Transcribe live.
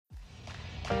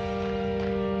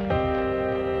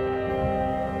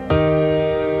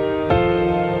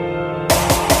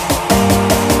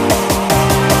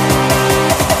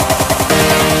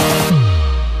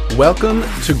Welcome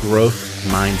to Growth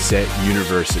Mindset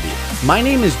University. My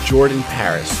name is Jordan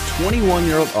Paris,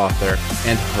 21-year-old author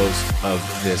and host of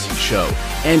this show.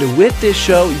 And with this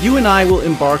show, you and I will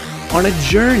embark on a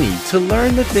journey to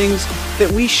learn the things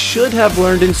that we should have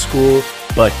learned in school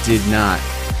but did not,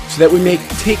 so that we may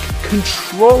take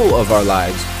control of our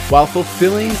lives while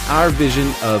fulfilling our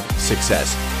vision of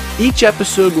success. Each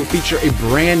episode will feature a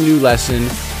brand new lesson,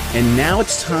 and now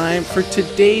it's time for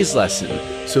today's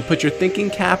lesson. So put your thinking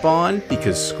cap on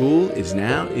because school is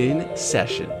now in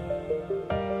session.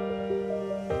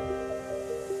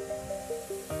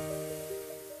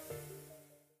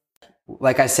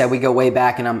 Like I said, we go way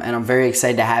back, and I'm very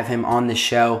excited to have him on the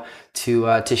show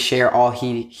to share all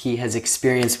he has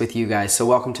experienced with you guys. So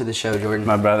welcome to the show, Jordan.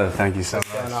 My brother, thank you so much.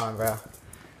 What's going on, bro?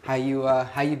 How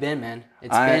you been, man?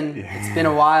 It's been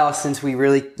a while since we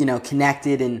really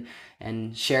connected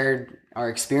and shared our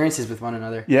experiences with one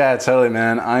another. Yeah, totally,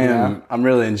 man. I'm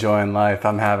really enjoying life.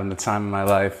 I'm having the time of my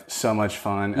life. So much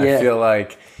fun. Yeah. I feel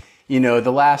like, the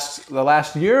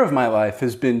last year of my life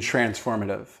has been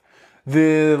transformative.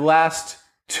 The last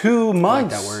 2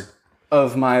 months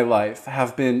of my life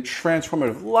have been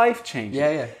transformative, life-changing.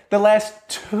 Yeah. The last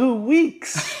 2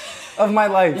 weeks of my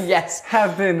life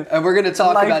have been and we're going to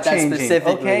talk about that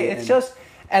specifically. Okay, it's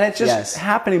just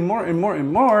happening more and more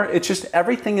and more. It's just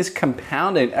everything is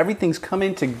compounding. Everything's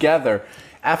coming together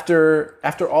after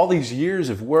all these years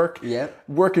of work. Yep.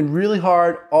 Working really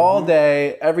hard all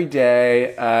day, every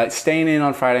day, staying in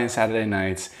on Friday and Saturday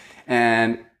nights,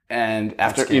 and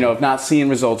after of not seeing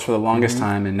results for the longest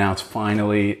time, and now it's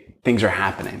finally things are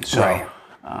happening. So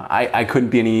I couldn't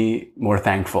be any more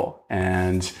thankful,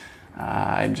 and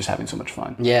I'm just having so much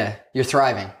fun. Yeah, you're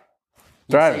thriving.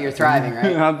 You're thriving,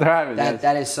 right? I'm thriving.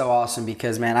 That is so awesome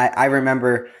because, man, I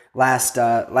remember last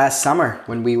summer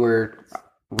when we were,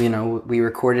 we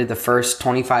recorded the first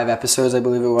 25 episodes, I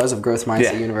believe it was, of Growth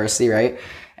Mindset University, right?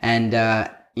 And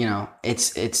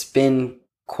it's been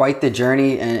quite the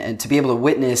journey, and to be able to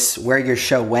witness where your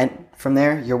show went from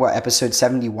there. You're what, episode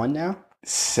 71 now?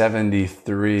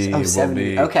 73 will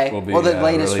 70. be Okay. Well, the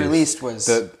latest released was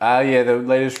the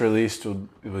latest released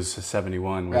was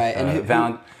 71 with, right.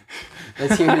 And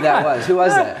let's hear who that was. Who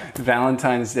was that?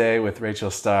 Valentine's Day with Rachel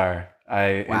Starr.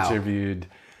 I interviewed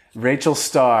Rachel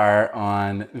Starr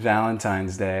on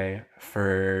Valentine's Day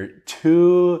for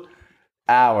 2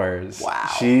 hours.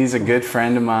 Wow. She's a good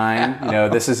friend of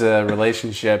mine. This is a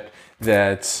relationship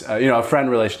that's a friend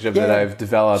relationship that I've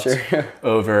developed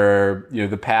over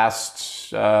the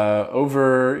past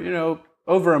over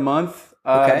a month,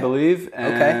 I believe,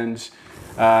 and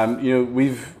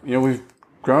we've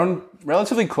grown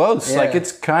relatively close. Like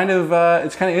it's kind of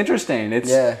interesting.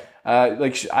 It's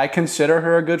I consider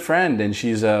her a good friend, and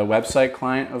she's a website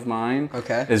client of mine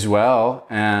as well.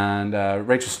 And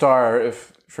Rachel Starr,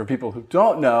 for people who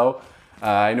don't know,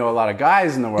 I know a lot of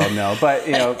guys in the world know, but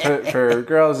for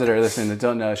girls that are listening that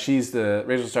don't know,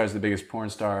 Rachel Starr is the biggest porn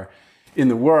star in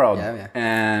the world,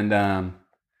 and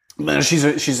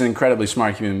she's an incredibly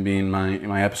smart human being.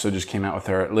 My episode just came out with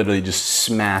her. It literally just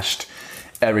smashed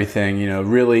everything.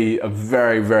 Really a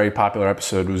very, very popular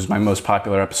episode. It was my most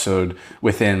popular episode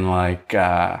within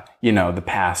the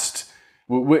past.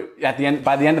 By the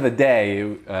end of the day,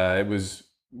 it was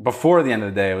before the end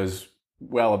of the day. It was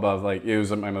well above, it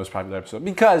was my most popular episode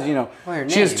because she has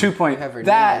she has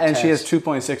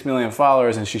 2.6 million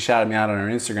followers, and she shouted me out on her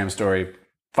Instagram story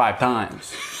 5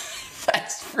 times.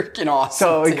 That's freaking awesome.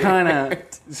 So it's kind of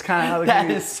how the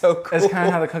that is so cool. It's kind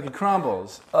of how the cookie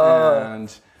crumbles.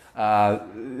 And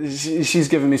she's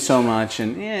given me so much,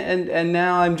 and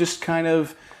now I'm just kind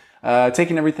of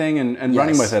taking everything and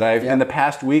running with it. In the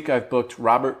past week, I've booked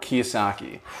Robert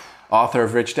Kiyosaki, author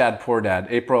of Rich Dad Poor Dad.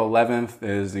 April 11th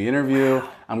is the interview.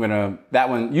 I'm gonna that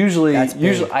one. Usually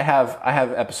I have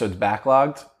episodes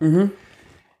backlogged,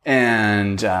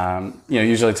 and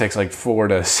usually it takes like 4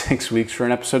 to 6 weeks for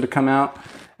an episode to come out.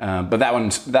 But that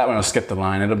one will skip the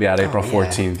line. It'll be out April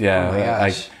 14th. Yeah, oh my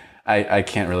gosh. I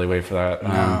can't really wait for that.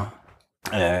 No.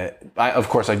 Of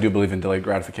course, I do believe in delayed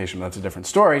gratification, but that's a different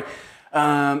story.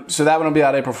 So that one will be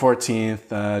out April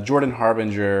 14th. Jordan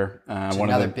Harbinger,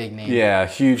 another big name. Yeah,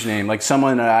 huge name. Like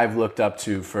someone that I've looked up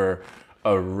to for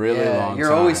a really long time.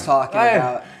 You're always talking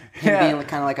about him being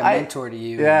kind of like a mentor to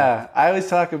you. Yeah, I always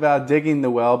talk about digging the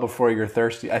well before you're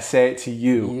thirsty. I say it to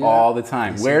you all the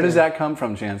time. Yes, where does that come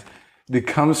from, Chance? It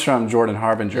comes from Jordan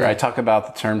Harbinger. I talk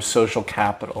about the term social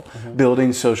capital,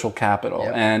 building social capital.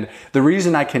 And the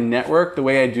reason I can network the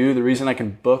way I do, the reason I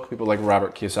can book people like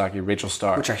Robert Kiyosaki, Rachel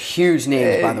Starr. Which are huge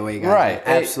names, by the way, guys. Right.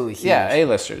 Absolutely huge. Yeah,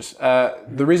 A-listers.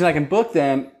 The reason I can book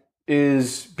them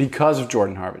is because of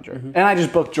Jordan Harbinger. And I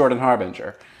just booked Jordan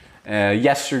Harbinger.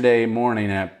 yesterday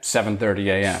morning at 7:30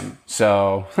 a.m.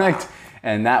 So,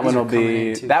 and that one will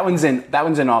be that one's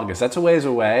in August. That's a ways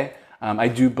away. I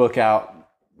do book out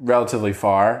relatively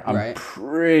far. I'm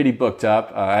pretty booked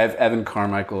up. I have Evan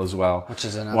Carmichael as well. Which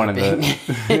is another big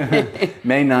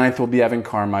May 9th will be Evan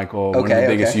Carmichael, one of the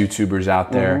biggest YouTubers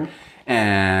out there.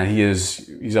 And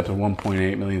he's up to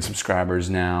 1.8 million subscribers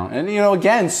now. And,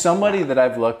 again, somebody that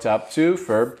I've looked up to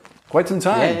for quite some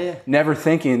time. Never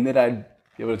thinking that I'd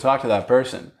be able to talk to that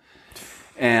person.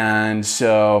 And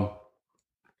so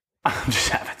I'm just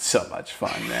having so much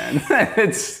fun, man.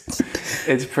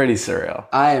 It's pretty surreal.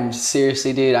 I am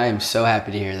seriously, dude. I am so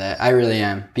happy to hear that. I really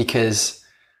am, because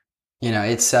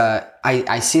it's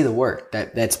I see the work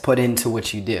that's put into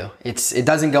what you do. It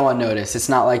doesn't go unnoticed. It's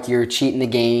not like you're cheating the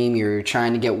game. You're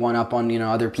trying to get one up on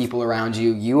other people around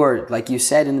you. You are, like you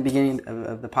said in the beginning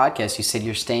of the podcast. You said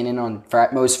you're staying in on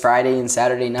most Friday and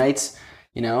Saturday nights.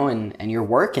 And you're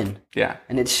working. Yeah.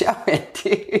 And it's showing,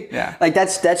 dude. Yeah. Like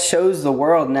that shows the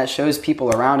world, and that shows people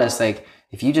around us, like,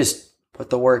 if you just put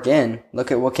the work in, look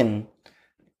at what can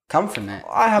come from that.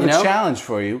 I have a challenge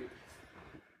for you.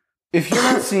 If you're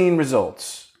not seeing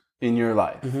results in your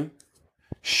life,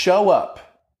 show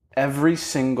up every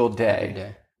single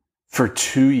day for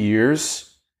 2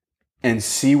 years and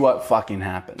see what fucking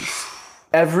happens.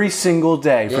 Every single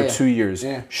day for 2 years.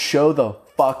 Yeah. Show the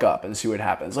fuck up and see what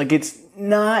happens. Like, it's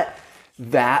not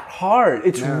that hard.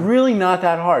 It's really not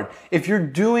that hard. If you're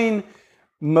doing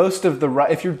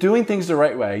if you're doing things the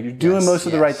right way, you're doing most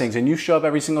of the right things, and you show up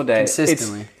every single day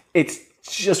consistently, it's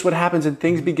just what happens, and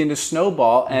things begin to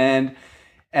snowball, and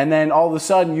then all of a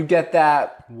sudden you get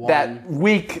that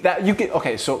week that you get.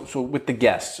 Okay, so with the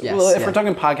guests, if we're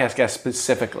talking podcast guests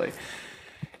specifically,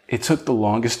 it took the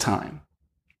longest time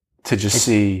to just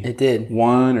see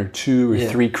 1 or 2 or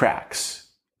 3 cracks.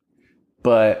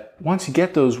 But once you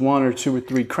get those 1 or 2 or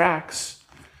 3 cracks,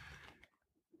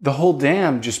 the whole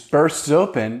dam just bursts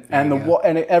open, and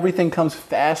everything comes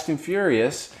fast and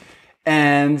furious,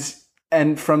 and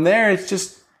from there it's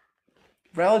just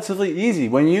relatively easy.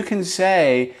 When you can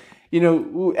say,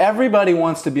 everybody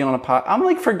wants to be on a pod. I'm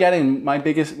like forgetting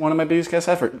one of my biggest guests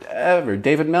ever,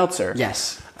 David Meltzer.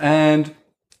 Yes, and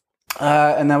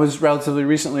that was relatively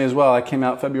recently as well. I came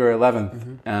out February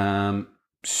 11th.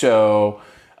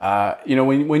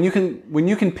 When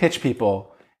you can pitch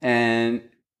people, and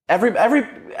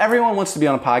everyone wants to be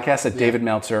on a podcast that David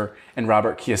Meltzer and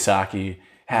Robert Kiyosaki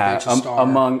have,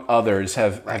 among others,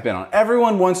 have been on.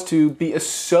 Everyone wants to be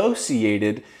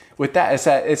associated with that.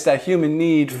 It's that human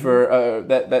need for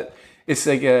that. It's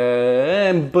like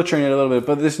I'm butchering it a little bit,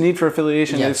 but this need for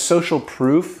affiliation is social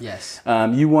proof. Yes,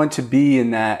 you want to be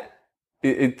in that.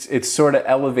 It sort of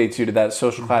elevates you to that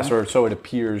social class, or so it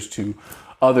appears to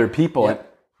other people. Yep. And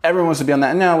everyone wants to be on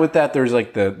that. And now with that, there's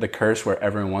like the curse where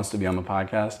everyone wants to be on the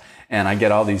podcast, and I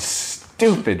get all these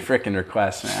stupid freaking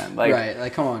requests, man.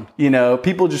 Like come on.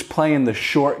 People just playing the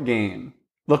short game,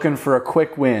 looking for a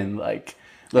quick win. Like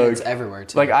it's everywhere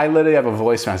too. Like, I literally have a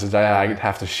voice message. I'd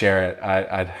have to share it.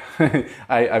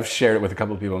 I've shared it with a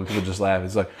couple of people, and people just laugh.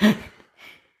 It's like,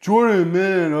 Jordan,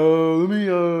 man, let me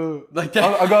like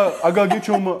that. I got to get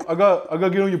you on I got to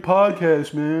get on your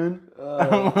podcast, man.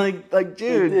 I'm like,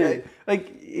 dude,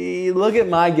 like look at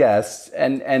my guests,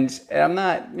 and I'm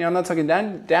not talking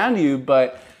down to you,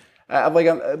 but look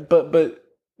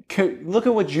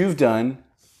at what you've done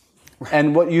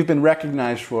and what you've been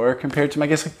recognized for compared to my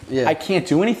guests. I can't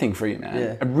do anything for you, man.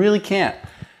 Yeah. I really can't.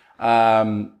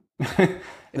 The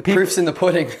proof's in the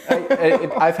pudding.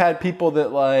 I've had people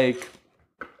that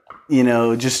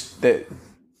just that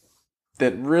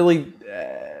really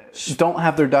don't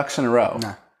have their ducks in a row.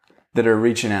 Nah. That are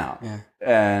reaching out. Yeah.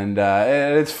 And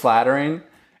it's flattering.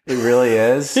 It really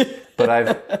is. But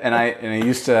I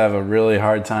used to have a really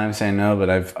hard time saying no, but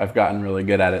I've gotten really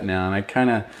good at it now, and I kind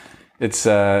of it's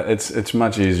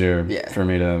much easier for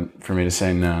me to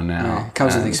say no now. Yeah, it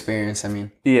comes with experience. I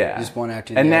mean, just one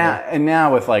after the other. And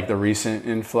now with like the recent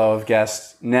inflow of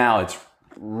guests, now it's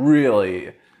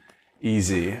really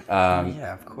easy.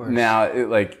 Of course. Now,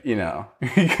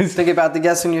 because think about the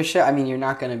guests on your show. I mean, you're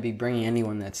not going to be bringing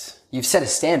anyone you've set a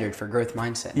standard for growth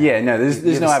mindset. Now. Yeah, no, there's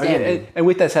no standard. And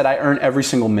with that said, I earn every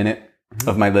single minute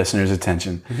of my listeners'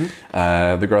 attention.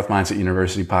 The Growth Mindset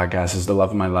University podcast is the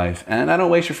love of my life, and I don't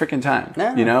waste your freaking time.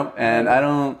 No. And I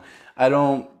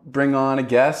don't bring on a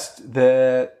guest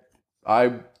that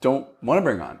I don't want to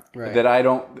bring on. Right. That I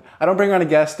don't bring on a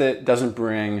guest that doesn't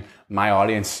bring my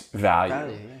audience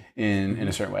value. In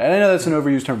a certain way. And I know that's an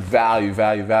overused term, value.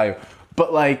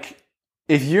 But like,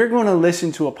 if you're going to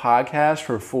listen to a podcast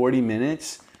for 40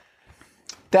 minutes,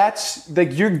 that's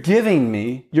like you're giving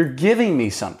me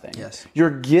something. Yes.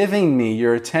 You're giving me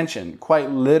your attention, quite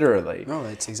literally. No,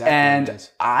 that's exactly and what it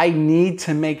is. I need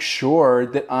to make sure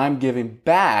that I'm giving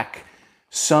back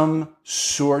something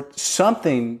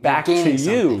back to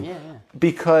you. Yeah.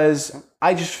 Because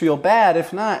I just feel bad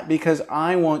if not, because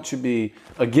I want to be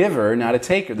a giver, not a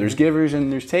taker. There's givers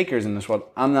and there's takers in this world.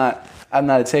 I'm not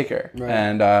a taker. Right.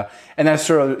 And that's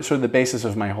sort of the basis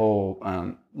of my whole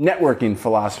networking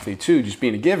philosophy too, just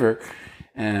being a giver.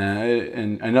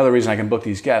 And another reason I can book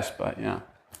these guests, but yeah.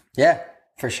 Yeah,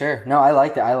 for sure. No, I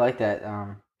like that.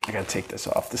 I gotta take this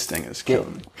off. This thing is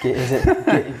killing me. Is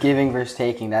it giving versus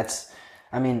taking?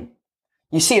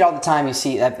 You see it all the time. You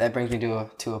see that brings me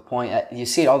to a point. You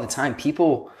see it all the time.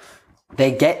 People,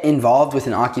 they get involved with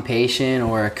an occupation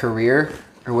or a career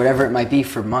or whatever it might be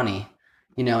for money,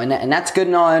 and that's good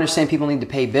and all. I understand people need to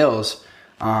pay bills,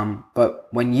 but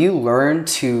when you learn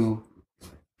to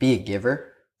be a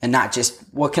giver and not just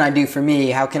what can I do for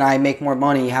me? How can I make more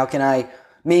money? How can I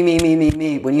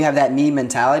me? When you have that me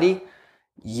mentality,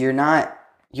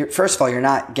 first of all, you're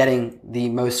not getting the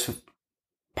most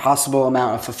possible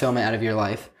amount of fulfillment out of your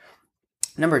life.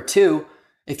 Number two,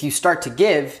 if you start to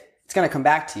give, it's going to come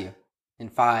back to you in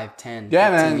 5, 10,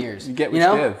 15 years. You get what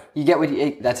you give. You get what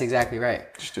you, that's exactly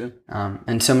right. Just do.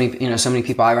 And so many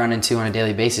people I run into on a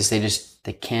daily basis,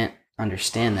 they can't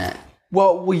understand that.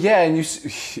 Well, yeah, and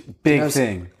big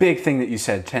thing that you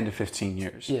said, 10 to 15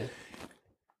 years. Yeah.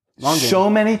 Long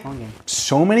game.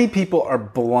 So many people are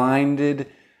blinded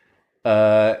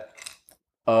by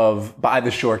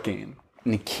the short game.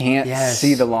 And you can't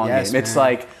see the long game.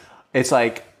 It's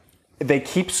like they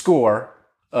keep score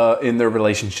in their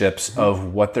relationships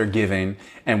of what they're giving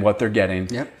and what they're getting.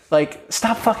 Yep. Like,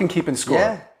 stop fucking keeping score.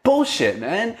 Yeah. Bullshit,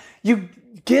 man. You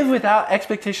give without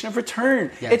expectation of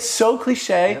return. Yeah. It's so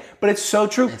cliche, but it's so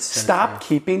true. Stop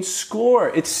keeping score.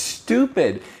 It's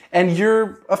stupid. And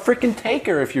you're a freaking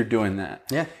taker if you're doing that.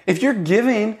 Yeah. If you're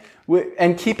giving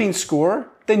and keeping score,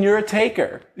 then you're a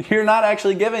taker. You're not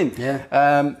actually giving.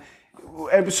 Yeah.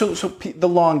 So the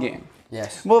long game.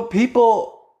 Yes. Well,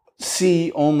 people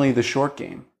see only the short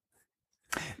game.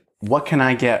 What can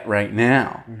I get right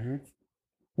now? Mm-hmm.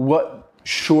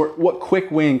 What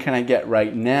quick win can I get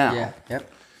right now? Yeah.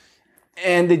 Yep.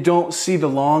 And they don't see the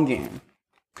long game.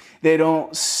 They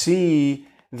don't see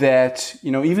that,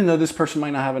 even though this person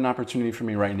might not have an opportunity for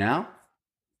me right now,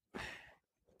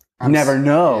 never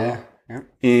know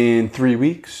in 3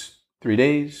 weeks, 3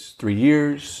 days, 3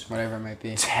 years, whatever it might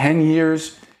be, 10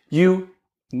 years, you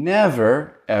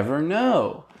never ever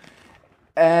know.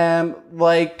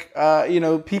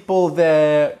 People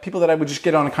that I would just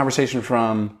get on a conversation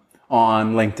from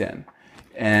on LinkedIn,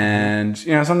 and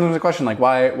sometimes a question like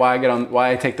why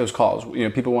I take those calls.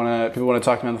 People want to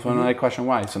talk to me on the phone, and I question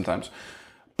why sometimes.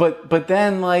 But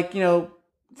then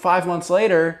 5 months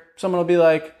later, someone will be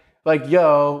like,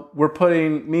 yo,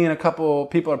 me and a couple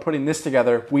people are putting this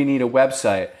together. We need a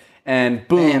website. And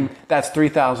boom, that's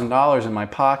 $3,000 in my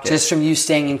pocket. Just from you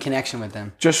staying in connection with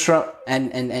them. Just from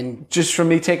just from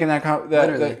me taking that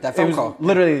phone call.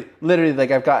 Literally,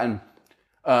 I've gotten.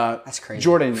 That's crazy.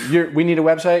 Jordan, we need a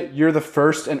website. You're the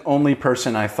first and only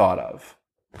person I thought of.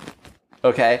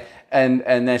 Okay,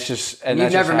 and that's just and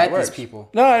you've that's never met these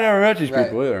people. No, I never met these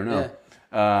people either. No.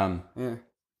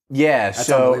 Yeah.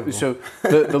 So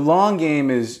the long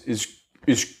game is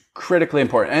critically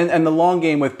important, and the long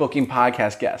game with booking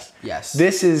podcast guests. Yes.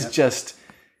 This is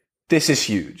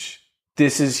huge.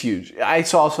 This is huge. I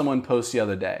saw someone post the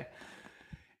other day.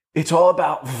 It's all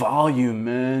about volume,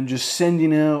 man. Just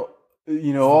sending out,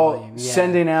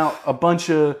 sending out a bunch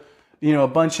of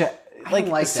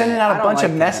sending out a bunch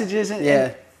of messages.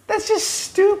 And that's just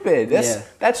stupid.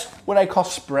 That's what I call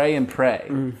spray and pray.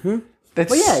 Mm-hmm.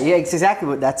 It's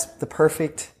exactly that's the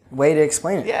perfect way to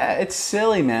explain it. Yeah, it's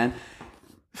silly, man.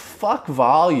 Fuck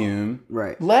volume.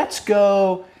 Right. Let's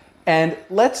go and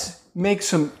let's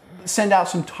send out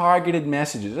some targeted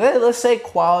messages. Let's say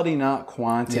quality, not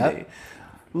quantity. Yep.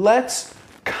 Let's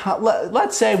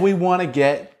say we want to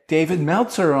get David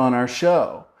Meltzer on our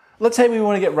show. Let's say we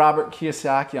want to get Robert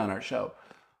Kiyosaki on our show.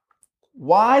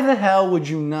 Why the hell would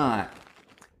you not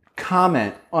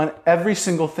comment on every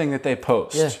single thing that they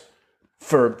post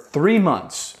for 3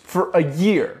 months, for a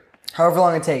year? However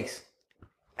long it takes.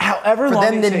 For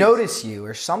them to notice you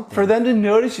or something. For them to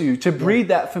notice you, to breed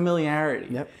that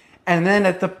familiarity. Yep. And then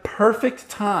at the perfect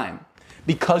time,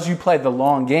 because you play the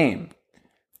long game,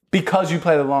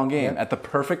 at the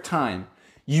perfect time,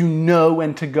 you know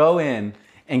when to go in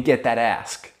and get that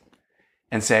ask.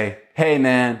 And say, hey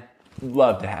man,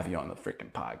 love to have you on the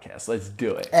freaking podcast. Let's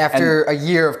do it. After a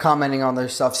year of commenting on their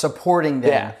stuff, supporting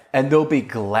them. Yeah, and they'll be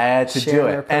glad to do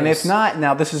it. And if not,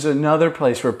 now this is another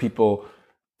place where people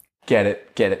get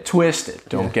it twisted.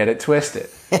 Don't get it twisted.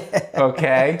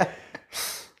 Okay?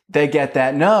 They get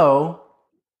that no,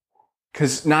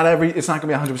 because it's not going to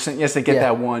be 100% yes. They get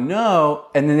that one no,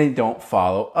 and then they don't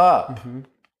follow up. Mm-hmm.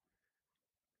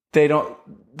 They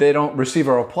don't receive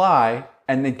a reply,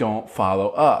 and they don't follow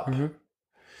up. Mm-hmm.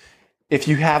 If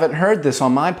you haven't heard this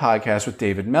on my podcast with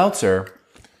David Meltzer,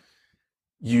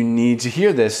 you need to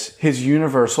hear this, his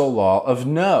universal law of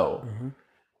no. Mm-hmm.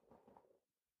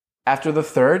 After the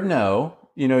third no,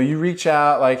 you reach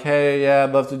out like, hey, yeah,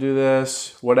 I'd love to do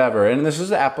this, whatever. And this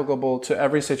is applicable to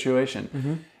every situation.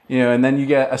 Mm-hmm. And then you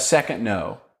get a second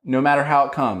no matter how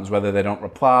it comes, whether they don't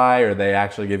reply or they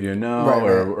actually give you a no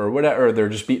or whatever, or they're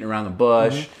just beating around the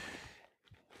bush. Mm-hmm.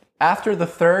 After the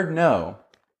third no,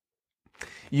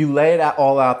 you lay it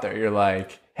all out there. You're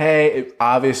like, hey, it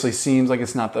obviously seems like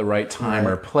it's not the right time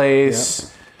or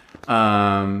place.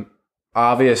 Yep.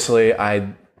 Obviously,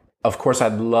 I'd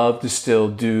love to still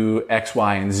do X,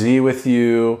 Y, and Z with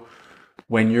you.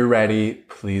 When you're ready,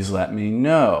 please let me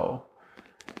know.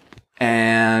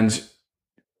 And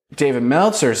David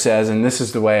Meltzer says, and this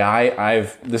is the way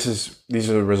these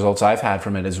are the results I've had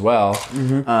from it as well.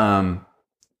 Mm-hmm.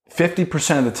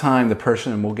 50% of the time, the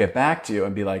person will get back to you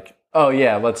and be like, oh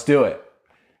yeah, let's do it.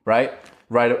 Right.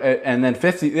 And then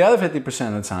the other 50%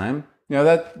 of the time,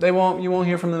 that you won't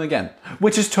hear from them again,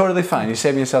 which is totally fine. You're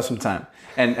saving yourself some time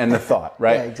and the thought,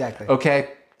 right? Yeah, exactly.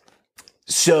 Okay.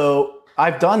 So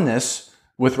I've done this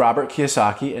with Robert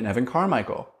Kiyosaki and Evan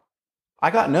Carmichael. I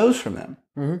got no's from them.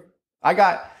 Mm-hmm.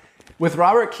 With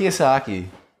Robert Kiyosaki,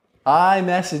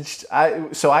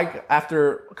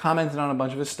 after commenting on a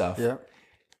bunch of his stuff,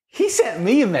 he sent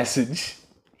me a message.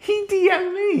 He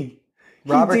DM'd me.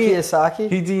 Robert Kiyosaki?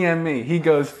 He DM'd me. He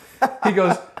goes,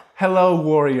 hello,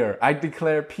 warrior. I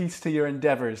declare peace to your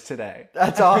endeavors today.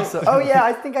 That's awesome. Oh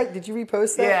yeah, did you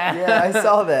repost that? Yeah, I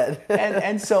saw that.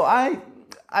 and so I'm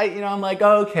like,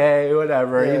 okay,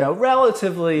 whatever,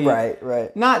 relatively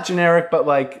right. Not generic, but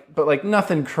like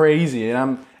nothing crazy.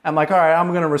 And I'm like, all right,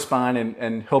 I'm gonna respond,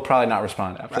 and he'll probably not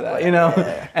respond after that,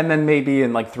 Yeah. And then maybe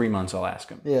in like 3 months I'll ask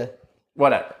him. Yeah.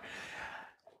 Whatever.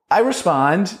 I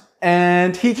respond,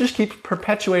 and he just keeps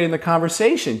perpetuating the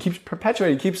conversation. Keeps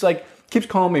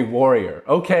calling me warrior.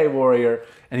 Okay, warrior.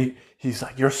 And he's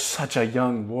like, you're such a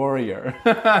young warrior.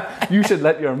 You should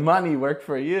let your money work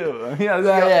for you. He's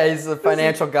a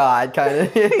financial god, kind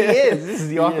of. He is. This is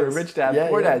the author of Rich Dad,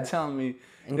 Poor Dad telling me.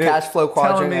 And Cash Flow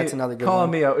Quadrant, that's another good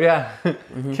calling one.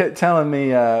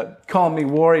 Calling me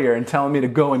warrior and telling me to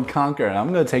go and conquer. And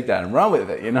I'm going to take that and run with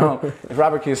it, If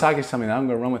Robert Kiyosaki's telling me that, I'm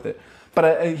going to run with it.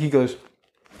 But he goes,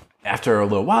 after a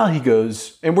little while, he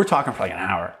goes, and we're talking for like an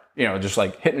hour, just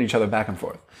like hitting each other back and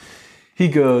forth. He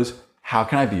goes, how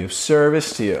can I be of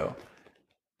service to you?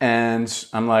 And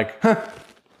I'm like,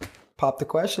 Pop the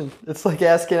question. It's like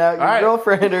asking out your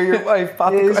girlfriend or your wife.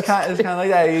 Pop the question. It's kind of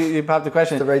like that. You pop the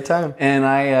question. At the right time. And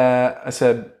I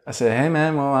said, hey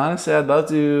man, well honestly,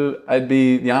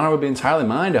 the honor would be entirely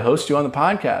mine to host you on the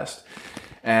podcast.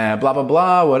 And blah blah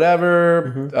blah,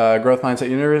 whatever. Mm-hmm. Growth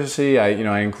Mindset University.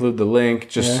 I include the link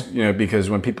just because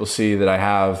when people see that I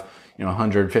have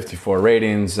 154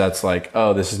 ratings, that's like,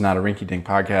 oh, this is not a rinky-dink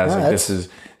podcast. No, like, this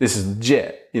is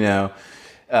legit.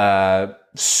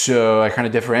 So I kind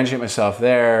of differentiate myself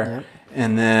there. Yep.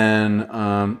 And then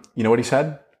you know what he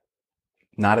said?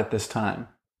 Not at this time.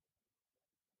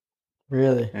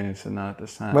 Really? And he said, not at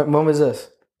this time. When was this?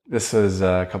 This was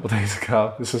a couple days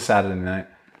ago. This was Saturday night.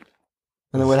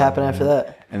 And then what happened after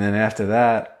that? And then after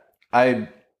that,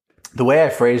 the way I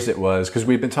phrased it was, because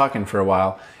we've been talking for a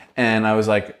while, and I was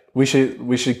like, we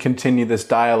should continue this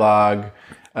dialogue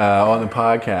on the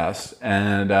podcast.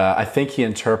 And I think he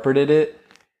interpreted it.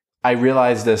 I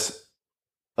realized this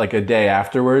like a day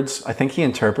afterwards. I think he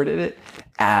interpreted it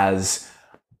as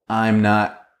I'm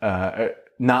not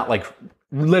like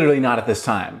literally not at this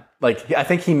time. Like I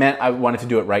think he meant I wanted to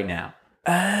do it right now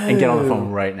and get on the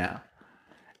phone right now.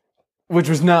 Which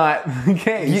was not the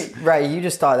case. You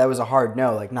just thought that was a hard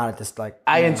no, like not at this, like.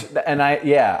 At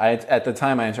the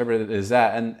time I interpreted it as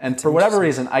that, and for whatever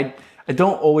reason I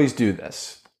don't always do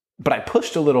this, but I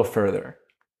pushed a little further,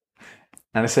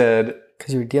 and I said,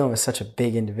 because you were dealing with such a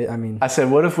big individual. I said,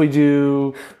 what if we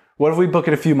book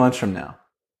it a few months from now?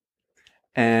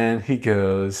 And he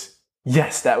goes,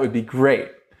 yes, that would be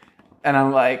great, and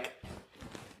I'm like,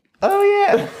 oh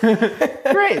yeah,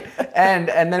 great.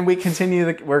 And then we're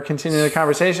continuing the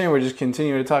conversation. We're just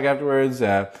continuing to talk afterwards.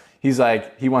 He's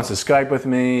like, he wants to Skype with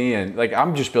me, and like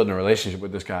I'm just building a relationship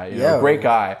with this guy. Great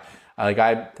guy.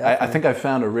 I think I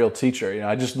found a real teacher. You know,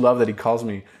 I just love that he calls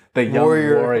me the young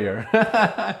warrior.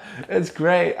 It's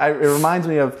great. It reminds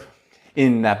me of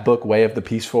in that book, Way of the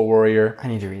Peaceful Warrior. I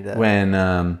need to read that. When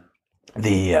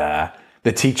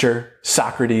the teacher,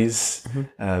 Socrates,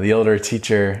 the older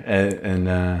teacher,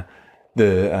 and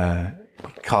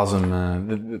calls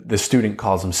him, the student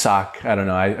calls him Soc. I don't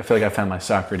know. I feel like I found my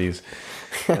Socrates.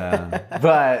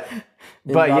 But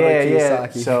yeah.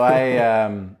 So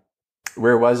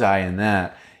where was I in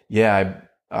that? Yeah,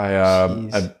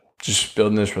 I just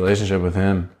building this relationship with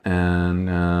him, and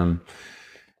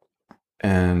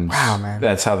wow, man.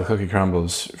 That's how the cookie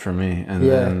crumbles for me. And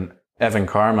then Evan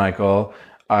Carmichael,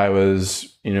 I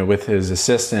was, with his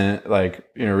assistant,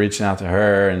 reaching out to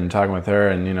her and talking with her.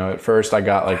 And, at first I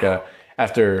got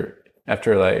after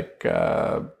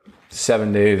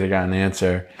 7 days, I got an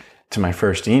answer to my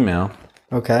first email.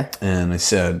 Okay. And I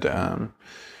said,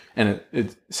 and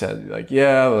it said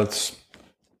yeah,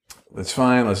 that's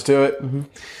fine. Let's do it. Mm-hmm.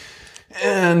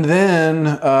 And then,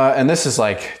 and this is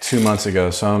 2 months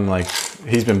ago. So I'm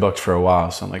he's been booked for a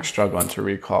while. So I'm struggling to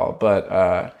recall,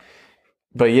 but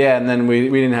yeah, and then we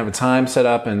didn't have a time set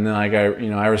up, and then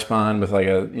I respond with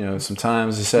some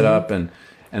times to set up, and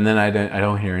then I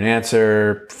don't hear an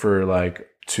answer for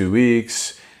 2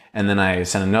 weeks, and then I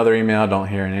send another email, don't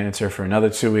hear an answer for another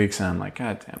 2 weeks, and I'm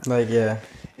God damn it. Yeah.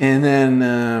 And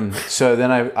then so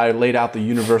then I laid out the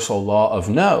universal law of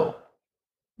no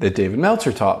that David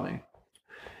Meltzer taught me,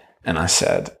 and I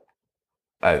said,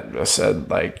 obviously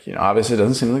it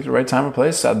doesn't seem like the right time or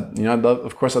place. I'd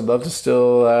love to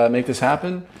still make this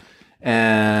happen.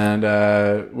 And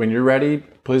when you're ready,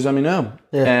 please let me know.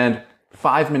 Yeah. And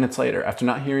 5 minutes later, after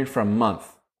not hearing for a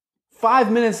month,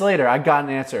 5 minutes later, I got an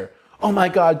answer. Oh my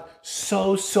God,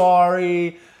 so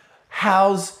sorry.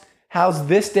 How's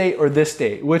this date or this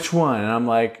date? Which one? And I'm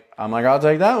like, I'll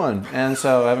take that one. And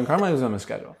so Evan Carmichael was on my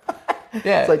schedule.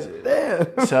 Yeah. It's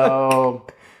damn. So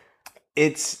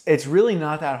it's really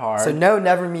not that hard. So no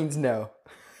never means no.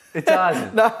 It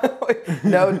doesn't.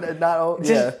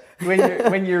 Yeah.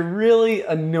 When you're really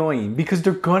annoying, because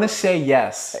they're gonna say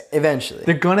yes. Eventually.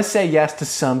 They're gonna say yes to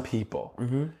some people.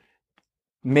 Mm-hmm.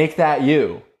 Make that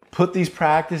you. Put these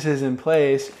practices in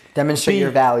place. Demonstrate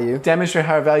your value. Demonstrate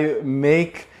our value.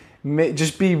 Make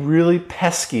just be really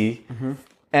pesky. Mm-hmm.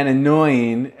 And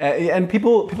annoying, and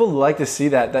people like to see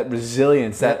that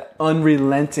resilience, that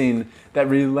unrelenting, that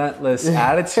relentless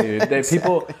attitude. That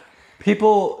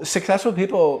successful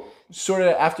people sort of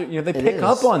after they pick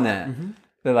up on that. Mm-hmm.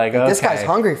 They're okay, this guy's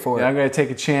hungry for it. I'm going to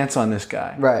take a chance on this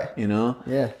guy, right?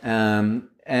 Yeah. And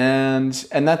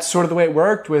that's sort of the way it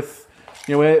worked with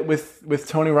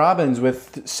Tony Robbins,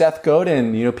 with Seth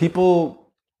Godin. People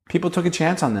took a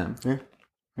chance on them. Yeah.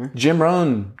 Jim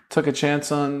Rohn took a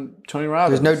chance on Tony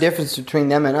Robbins. There's no difference between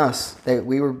them and us.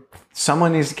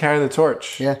 Someone needs to carry the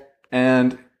torch. Yeah.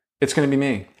 And it's going to be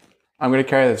me. I'm going to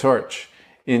carry the torch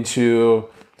into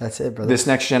that's it, brother. This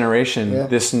next generation,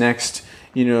 this next,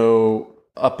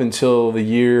 up until the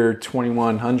year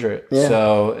 2100. Yeah.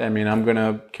 So, I'm going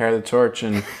to carry the torch,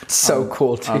 and it's so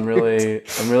cool, dude. I'm really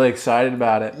excited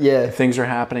about it. Yeah. Things are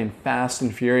happening fast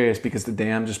and furious because the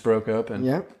dam just broke open.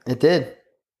 Yeah, it did.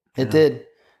 It did.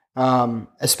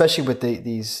 Especially with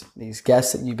these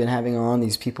guests that you've been having on,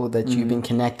 these people that you've been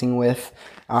connecting with,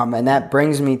 and that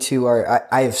brings me to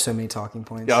I have so many talking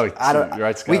points. Oh,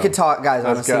 let's go. We could talk, guys.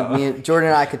 Honestly, Jordan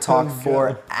and I could talk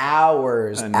for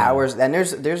hours, and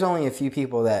there's only a few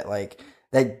people that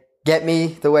that get me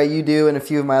the way you do, and a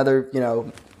few of my other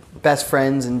best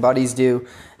friends and buddies do,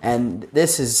 and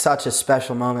this is such a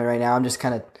special moment right now. I'm just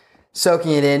kind of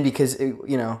soaking it in because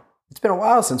it's been a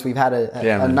while since we've had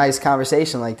a nice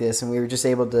conversation like this, and we were just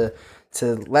able to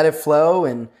let it flow.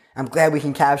 And I'm glad we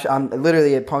can capture.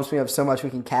 Literally, it pumps me up so much we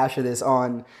can capture this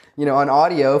on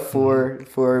audio for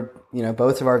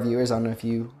both of our viewers. I don't know if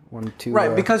you want to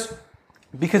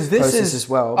because this is as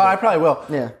well. I probably will.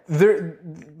 Yeah.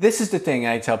 This is the thing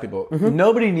I tell people. Mm-hmm.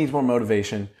 Nobody needs more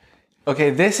motivation. Okay,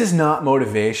 this is not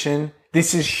motivation.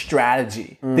 This is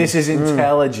strategy. This is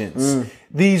intelligence.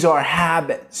 These are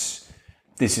habits.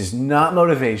 This is not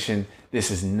motivation.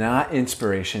 This is not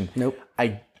inspiration. Nope.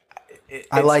 I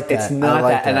like that. It's not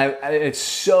that. And it's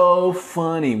so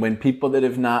funny when people that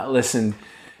have not listened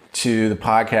to the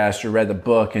podcast or read the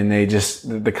book, and they just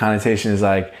the connotation is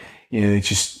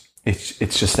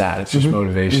it's just that. It's just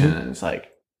motivation. Mm-hmm.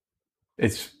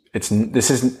 And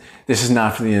this is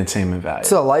not for the entertainment value.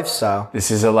 It's a lifestyle. This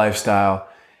is a lifestyle.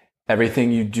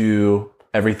 Everything you do,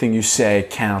 everything you say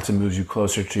counts and moves you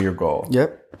closer to your goal.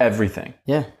 Yep. Everything.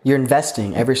 Yeah. You're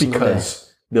investing every single day.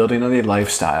 Because building a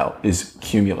lifestyle is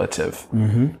cumulative.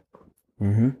 Mm-hmm.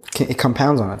 Mm-hmm. It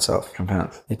compounds on itself.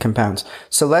 It compounds.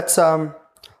 So let's,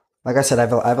 like I said, I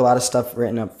have a lot of stuff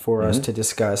written up for us to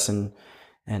discuss, and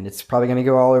it's probably going to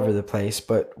go all over the place.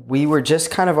 But we were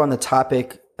just kind of on the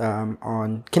topic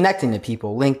on connecting to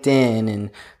people, LinkedIn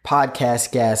and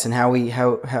podcast guests, and how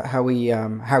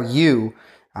you.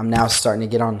 I'm now starting to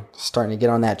get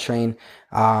on that train.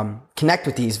 Connect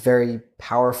with these very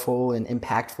powerful and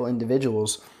impactful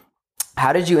individuals.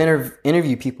 How did you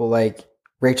interview people like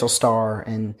Rachel Starr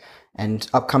and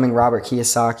upcoming Robert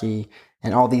Kiyosaki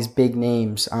and all these big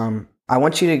names? I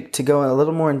want you to go a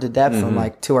little more into depth on,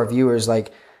 like, to our viewers.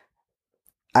 Like,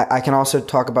 I can also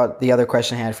talk about the other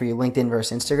question I had for you, LinkedIn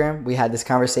versus Instagram. We had this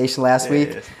conversation last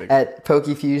week at Poke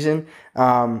Fusion.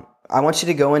 I want you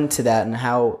to go into that and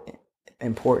how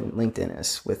important LinkedIn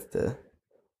is with the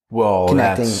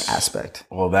connecting aspect.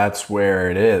 Well, that's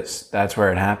where it is. That's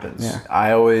where it happens. Yeah.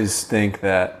 I always think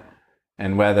that,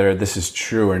 and whether this is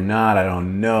true or not, I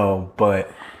don't know,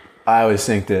 but I always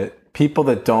think that people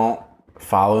that don't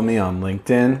follow me on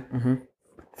LinkedIn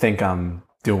think I'm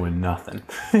doing nothing.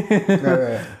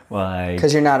 Right. Like,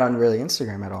 because you're not on really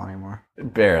Instagram at all anymore.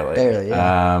 Barely.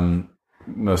 Yeah.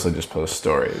 Mostly just post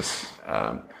stories.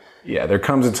 There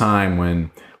comes a time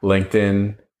when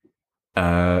LinkedIn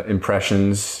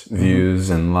impressions, views,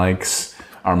 and likes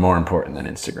are more important than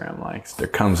Instagram likes. There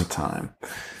comes a time.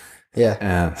 Yeah.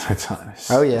 And it's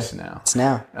now. It's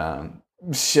now.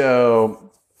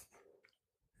 So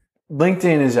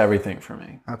LinkedIn is everything for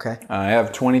me. Okay. I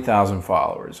have 20,000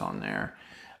 followers on there.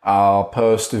 I'll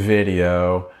post a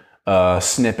video, a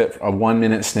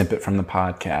 1-minute snippet from the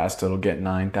podcast. It'll get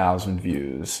 9,000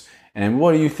 views. And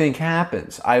what do you think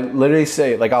happens? I literally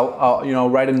say, like, I'll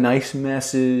write a nice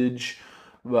message,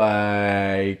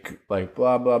 like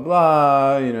blah, blah,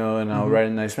 blah, and I'll write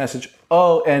a nice message.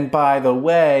 Oh, and by the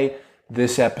way,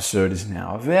 this episode is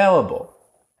now available.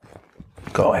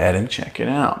 Go ahead and check it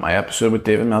out. My episode with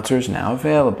David Meltzer is now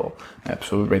available. My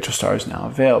episode with Rachel Starr is now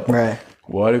available. Right.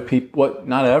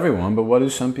 Not everyone, but what do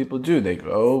some people do? They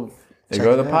go to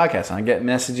the podcast, and I get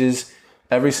messages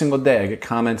every single day. I get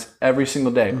comments every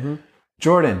single day.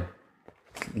 Jordan,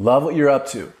 love what you're up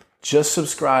to. Just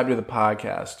subscribe to the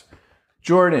podcast.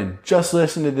 Jordan, just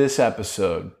listen to this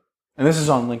episode. And this is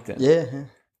on LinkedIn. Yeah.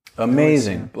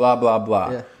 Amazing. Blah, blah,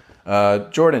 blah. Yeah.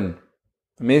 Jordan,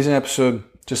 amazing episode.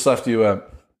 Just left you a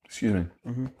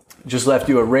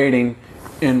rating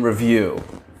and review.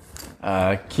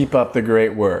 Keep up the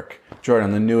great work. Jordan,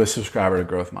 I'm the newest subscriber to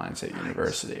Growth Mindset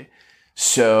University.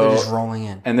 So they're just rolling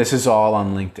in. And this is all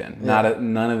on LinkedIn. Yeah.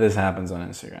 None of this happens on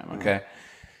Instagram, okay?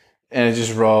 And it's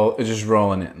just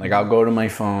rolling in. Like, I'll go to my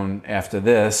phone after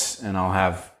this and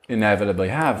I'll inevitably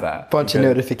have that. Bunch of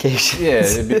notifications.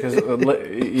 Yeah, because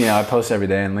I post every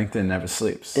day and LinkedIn never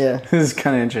sleeps. Yeah. This is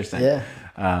kind of interesting. Yeah.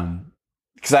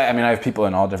 Because I have people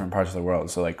in all different parts of the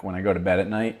world. So, like, when I go to bed at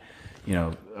night,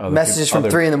 messages from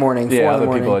 3 a.m, 4 a.m. other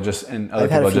people are just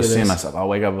seeing myself. I'll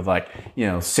wake up with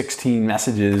 16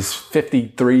 messages,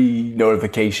 53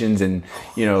 notifications, and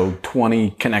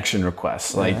 20 connection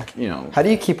requests. How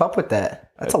do you keep up with that?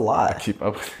 That's a lot. I keep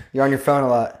up with it. You're on your phone a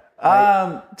lot.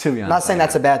 Right? To be honest, not saying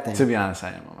that's a bad thing. To be honest, I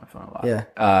am on my phone a lot.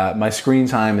 Yeah. My screen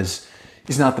time is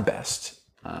not the best.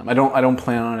 I don't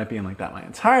plan on it being like that my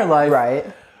entire life.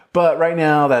 Right. But right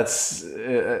now, it's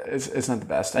not the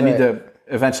best. I need to.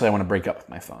 Eventually, I want to break up with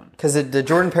my phone. Because the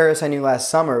Jordan Paris I knew last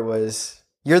summer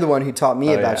you're the one who taught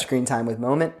me about screen time with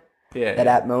Moment. Yeah. That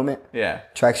app Moment. Yeah.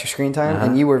 Tracks your screen time.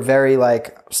 And you were very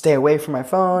stay away from my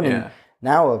phone. And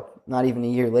now, not even a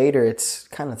year later, it's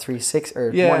kind of 360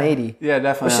 or 180. Yeah,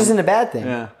 definitely. Which isn't a bad thing.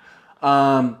 Yeah.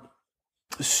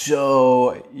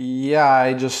 So,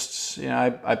 I just,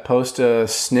 I post a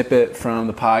snippet from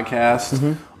the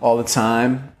podcast all the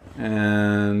time.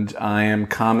 And I am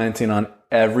commenting on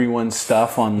everyone's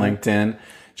stuff on LinkedIn,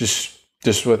 just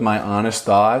with my honest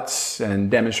thoughts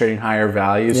and demonstrating higher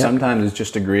value. Yep. Sometimes it's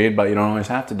just agreed, but you don't always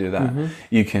have to do that.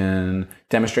 You can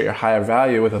demonstrate your higher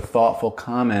value with a thoughtful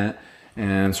comment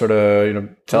and sort of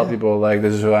tell people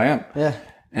this is who I am. Yeah.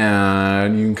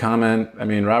 And you can comment.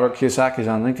 Robert Kiyosaki's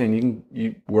on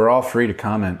LinkedIn. We're all free to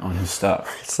comment on his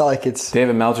stuff. It's not like it's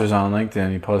David Meltzer's on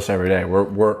LinkedIn. He posts every day.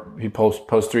 He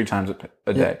posts 3 times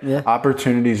a day. Yeah.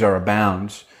 Opportunities are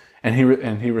abound, and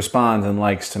he responds and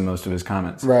likes to most of his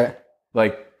comments. Right.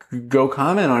 Go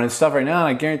comment on his stuff right now, and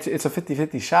I guarantee it's a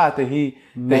 50-50 shot that he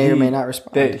may or may not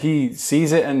respond. That he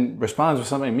sees it and responds with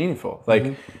something meaningful.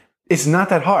 It's not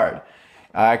that hard.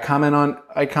 I comment on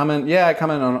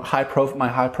my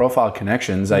high profile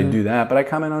connections. I do that, but I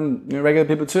comment on regular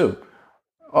people too,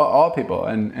 all people,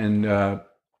 and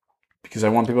because I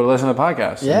want people to listen to the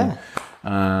podcast. Yeah.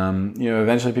 And,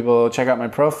 eventually people check out my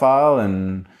profile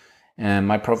and and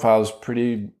my profile is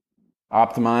pretty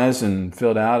optimized and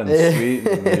filled out and sweet.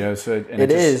 And, so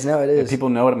it is. People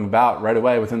know what I'm about right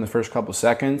away within the first couple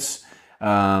seconds.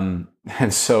 And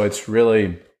so it's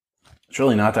really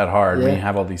not that hard when you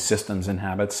have all these systems and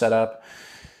habits set up.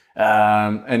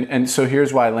 And so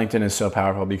here's why LinkedIn is so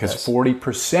powerful, because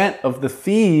 40% of the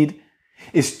feed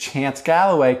is Chance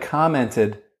Galloway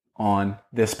commented on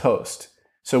this post.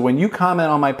 So when you comment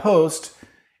on my post,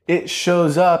 it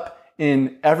shows up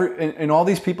in all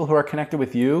these people who are connected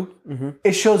with you.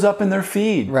 It shows up in their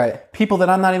feed. Right. People that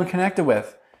I'm not even connected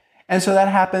with. And so that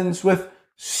happens with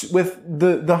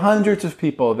the hundreds of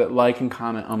people that like and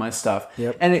comment on my stuff.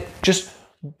 Yep. And it just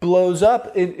blows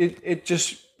up. It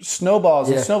just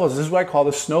snowballs and snowballs. This is what I call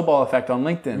the snowball effect on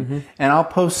LinkedIn. And I'll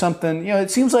post something,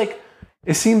 it seems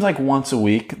like once a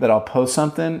week that I'll post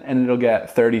something and it'll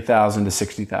get 30,000 to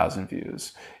 60,000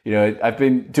 views. I've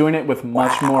been doing it with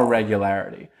much more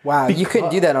regularity. Wow. You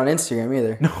couldn't do that on Instagram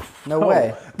either. No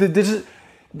way.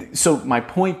 So my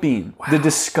point being, the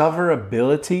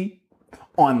discoverability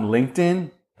on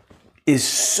LinkedIn is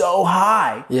so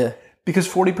high. Yeah. Because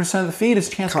 40% of the feed is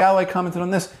Chance Galloway commented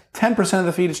on this. 10% of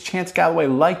the feed is Chance Galloway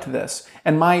liked this.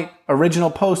 And my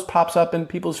original post pops up in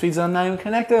people's feeds that I'm not even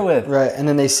connected with. Right. And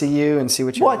then they see you and see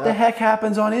what you're What the heck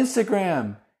happens on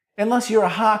Instagram? Unless you're a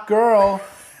hot girl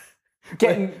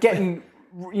getting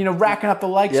racking up the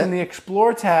likes in the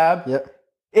Explore tab.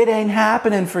 It ain't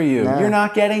happening for you. No. You're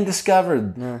not getting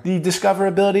discovered. No. The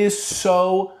discoverability is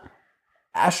so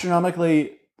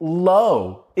astronomically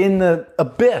low in the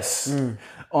abyss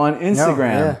on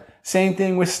Instagram. Same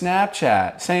thing with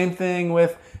Snapchat. Same thing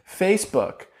with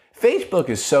Facebook. Facebook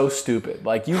is so stupid.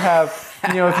 Like if you have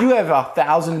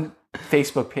 1,000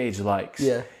 Facebook page likes,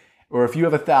 or if you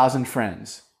have 1,000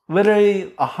 friends,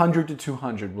 literally 100 to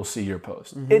 200 will see your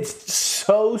post. It's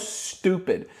so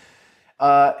stupid.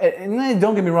 And then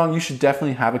don't get me wrong, you should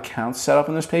definitely have accounts set up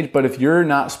on this page. But if you're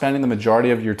not spending the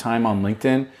majority of your time on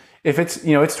LinkedIn, if it's,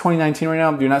 it's 2019 right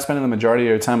now, you're not spending the majority of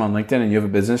your time on LinkedIn and you have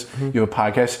a business, you have a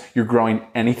podcast, you're growing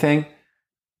anything.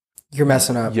 You're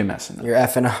messing up. You're messing up. You're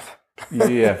effing up.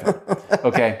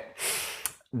 Okay.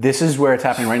 This is where it's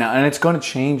happening right now. And it's going to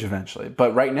change eventually.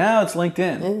 But right now it's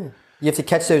LinkedIn. Yeah. You have to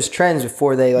catch those trends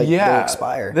before they they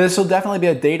expire. This will definitely be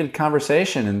a dated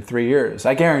conversation in 3 years.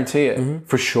 I guarantee it,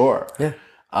 for sure. Yeah.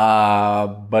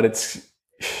 But it's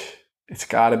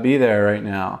got to be there right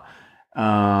now.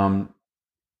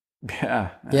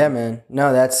 Yeah, man.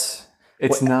 No,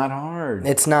 it's not hard.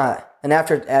 It's not. And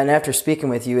after speaking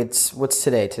with you, what's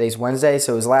today? Today's Wednesday,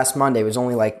 so it was last Monday. It was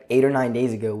only like 8 or 9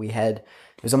 days ago. It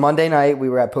was a Monday night. We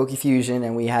were at Poke Fusion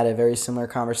and we had a very similar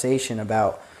conversation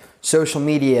about social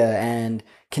media and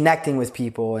connecting with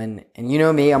people. And you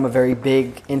know me, I'm a very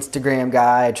big Instagram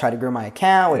guy. I try to grow my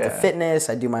account with the fitness.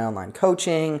 I do my online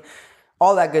coaching,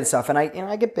 all that good stuff. And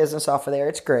I get business off of there.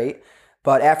 It's great.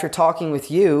 But after talking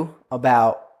with you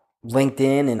about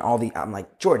LinkedIn and I'm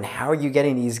like, Jordan, how are you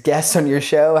getting these guests on your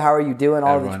show? How are you doing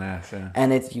all Everyone asks,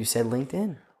 And you said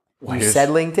LinkedIn. You said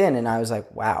LinkedIn, and I was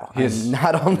like, wow, I'm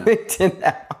not on LinkedIn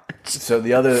that much. So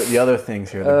the other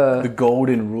things here, the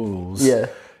golden rules,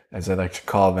 as I like to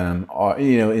call them, are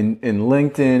in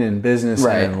LinkedIn and business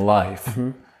and in life.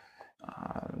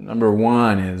 Number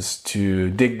one is to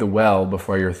dig the well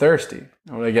before you're thirsty.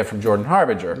 What I get from Jordan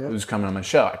Harbinger, who's coming on my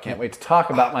show. I can't wait to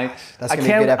talk about I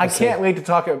can't wait to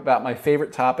talk about my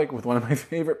favorite topic with one of my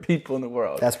favorite people in the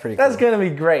world. That's pretty cool. That's going to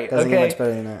be great. Doesn't get much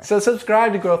better than that. So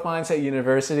subscribe to Growth Mindset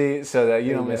University so that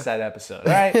you don't miss that episode.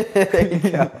 All right? There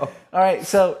you go. All right.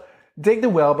 So dig the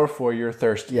well before you're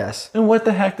thirsty. Yes. And what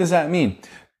the heck does that mean?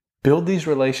 Build these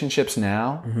relationships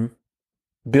now.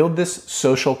 Build this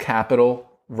social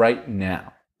capital right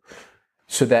now.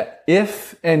 So that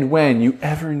if and when you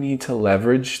ever need to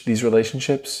leverage these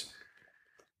relationships,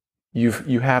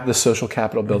 you have the social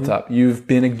capital built up. You've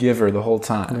been a giver the whole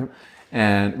time,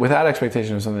 and without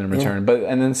expectation of something in return.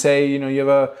 And then say you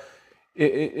have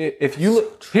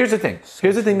here's the thing.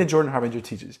 Here's the thing that Jordan Harbinger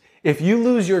teaches. If you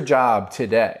lose your job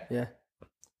today,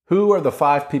 who are the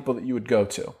 5 people that you would go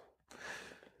to?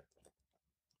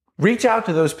 Reach out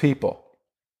to those people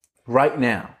right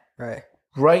now.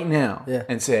 Right now,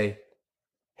 and say,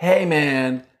 hey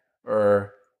man,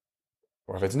 or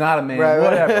if it's not a man,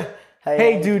 whatever.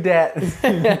 Hey dudette.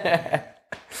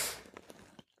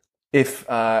 If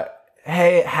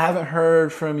hey, haven't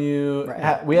heard from you.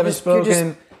 We haven't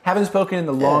spoken in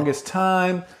the longest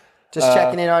time. Just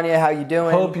checking in on you. How you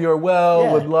doing? Hope you're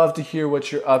well. Would love to hear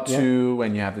what you're up to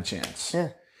when you have the chance.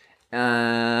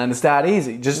 And it's that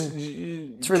easy.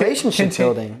 It's relationship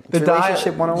building. It's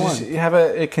relationship 101. Just have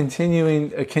a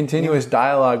continuous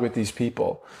dialogue with these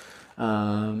people.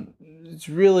 it's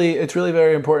really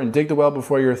very important. Dig the well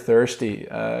before you're thirsty,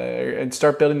 and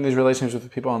start building these relationships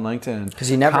with people on LinkedIn. Because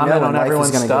you never know when life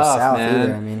is going to go south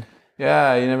either. I mean,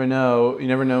 yeah, you never know. You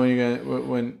never know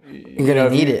when you're gonna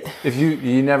need it. If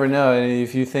you never know, and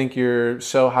if you think you're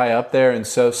so high up there and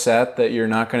so set that you're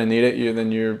not going to need it,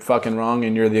 then you're fucking wrong,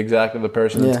 and you're exactly the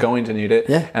person that's going to need it,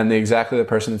 and exactly the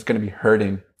person that's going to be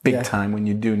hurting big time when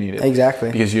you do need it.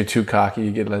 Exactly. Because you're too cocky,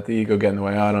 you let the ego get in the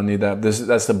way. Oh, I don't need that.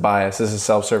 That's the bias. This is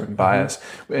self-serving bias.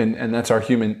 And that's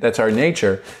our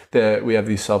nature, that we have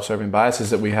these self-serving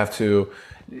biases that we have to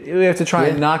try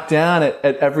and knock down at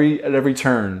every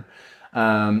turn.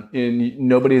 And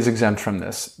nobody is exempt from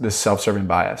this self-serving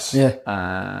bias.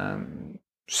 Yeah.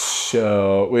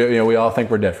 So we all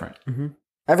think we're different. Mm-hmm.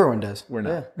 Everyone does. We're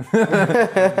not.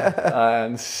 Yeah.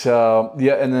 And so,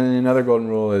 and then another golden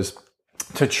rule is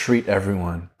to treat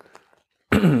everyone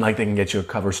like they can get you a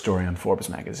cover story on Forbes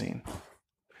magazine.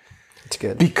 It's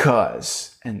good.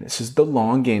 Because, and this is the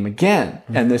long game again,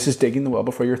 and this is digging the well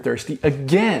before you're thirsty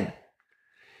again,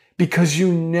 because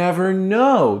you never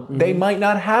know. They might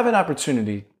not have an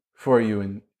opportunity for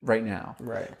you right now.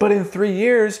 Right. But in 3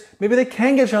 years, maybe they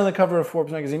can get you on the cover of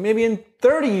Forbes magazine. Maybe in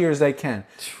 30 years they can.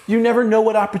 You never know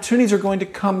what opportunities are going to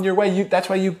come your way. That's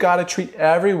why you've got to treat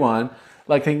everyone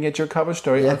like they can get your cover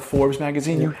story on Forbes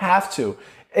magazine. You have to.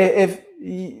 If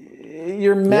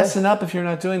you're messing up if you're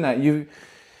not doing that.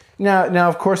 Now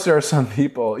of course there are some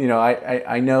people,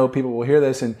 I know people will hear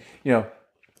this, and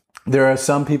there are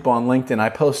some people on LinkedIn. I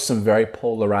post some very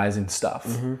polarizing stuff.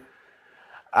 Mm-hmm.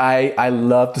 I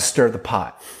love to stir the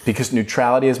pot because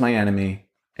neutrality is my enemy.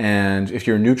 And if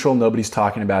you're neutral, nobody's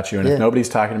talking about you. And if nobody's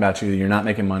talking about you, you're not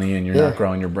making money and you're not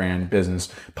growing your brand, business,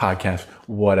 podcast,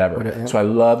 whatever. So I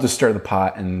love to stir the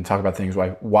pot and talk about things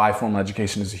why formal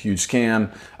education is a huge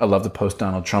scam. I love to post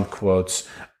Donald Trump quotes.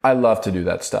 I love to do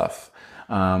that stuff.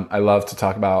 I love to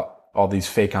talk about all these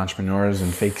fake entrepreneurs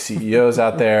and fake CEOs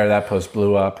out there. That post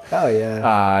blew up. Oh, yeah.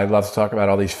 I love to talk about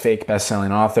all these fake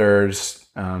best-selling authors,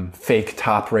 fake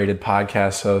top-rated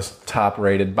podcast hosts,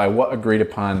 top-rated by what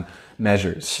agreed-upon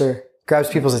measures. Sure. Grabs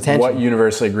people's attention. What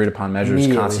universally agreed-upon measures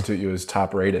constitute you as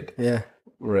top-rated? Yeah.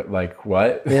 Like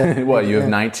what? Yeah. What, you have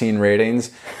 19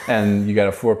 ratings and you got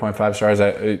a 4.5 stars?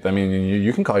 I mean,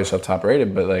 you can call yourself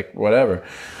top-rated, but like whatever.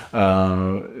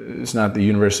 It's not the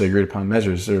universally agreed upon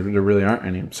measures. There really aren't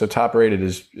any. So top-rated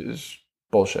is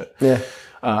bullshit. Yeah.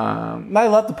 I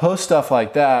love to post stuff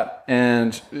like that.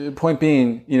 And point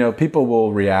being, people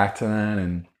will react to that,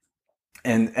 and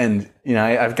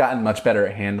I've gotten much better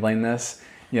at handling this.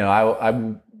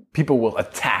 People will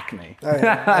attack me. Oh,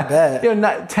 yeah, I bet.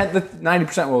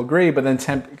 90% will agree, but then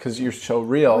 10%, because you're so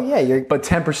real. Oh, yeah, but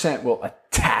 10% will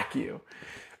attack you,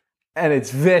 and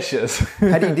it's vicious.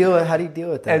 How do you deal with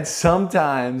that? And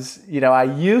sometimes, I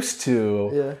used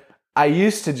to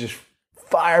just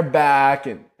fire back,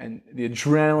 and the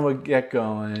adrenaline would get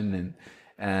going,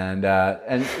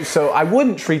 and so I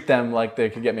wouldn't treat them like they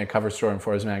could get me a cover story in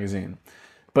Forbes magazine.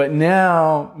 But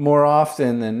now, more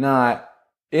often than not,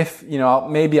 if,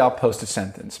 maybe I'll post a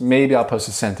sentence. Maybe I'll post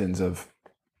a sentence of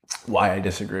why I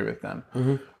disagree with them.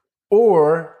 Mm-hmm.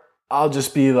 Or I'll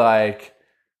just be like,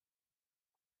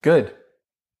 good.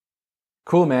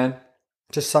 Cool, man.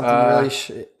 Just something really...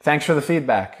 Thanks for the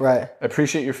feedback. Right. I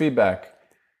appreciate your feedback.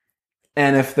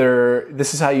 And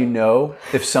this is how you know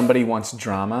if somebody wants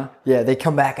drama. Yeah, they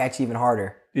come back at you even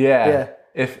harder. Yeah.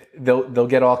 If they'll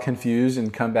get all confused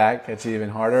and come back at you even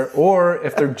harder. Or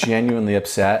if they're genuinely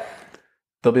upset,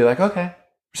 they'll be like, okay,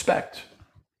 respect.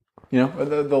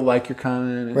 They'll like your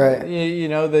comment. Right.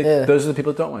 Those are the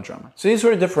people that don't want drama. So you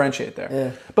sort of differentiate there.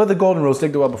 Yeah. But the golden rules: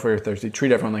 dig the well before you're thirsty.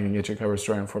 Treat everyone like you can get your cover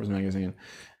story on Forbes magazine.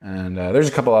 And there's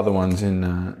a couple other ones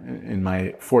in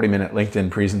my 40-minute LinkedIn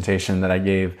presentation that I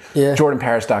gave. Yeah.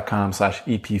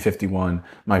 jordanparis.com/EP51.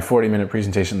 My 40-minute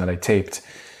presentation that I taped.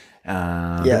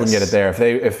 People can get it there.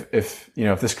 If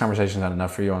this conversation is not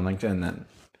enough for you on LinkedIn, then.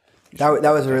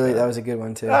 That was a good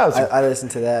one too. I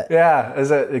listened to that. Yeah,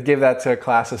 I gave that to a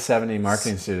class of 70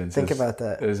 marketing students. Think about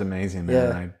that. It was amazing, man.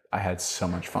 Yeah. I had so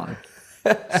much fun.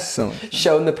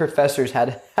 Showing the professors how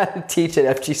to teach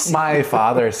at FGC. My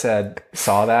father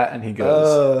saw that, and he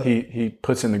goes, he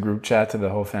puts in the group chat to the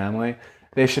whole family,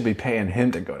 they should be paying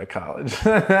him to go to college.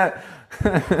 Right,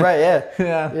 yeah.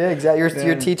 Yeah, exactly.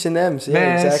 You're teaching them. So,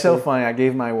 man, exactly. It's so funny. I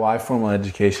gave my why formal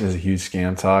education is a huge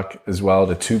scam talk as well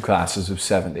to 2 classes of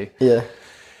 70. Yeah.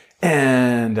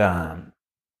 And, and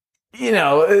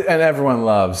everyone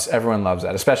loves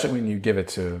that, especially when you give it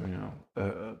to,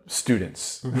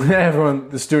 students. Mm-hmm.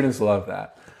 The students love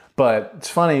that. But it's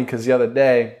funny because the other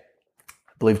day,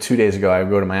 I believe 2 days ago, I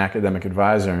go to my academic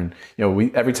advisor, and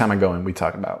every time I go in, we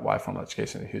talk about why formal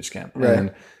education is a huge scam. Right.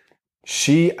 And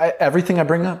Everything I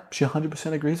bring up, she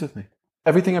 100% agrees with me.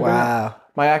 Everything I bring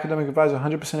up. My academic advisor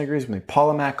 100% agrees with me.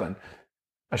 Paula Macklin.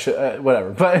 I should,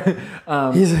 whatever. But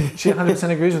she 100%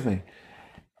 agrees with me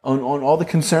on all the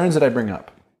concerns that I bring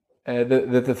up.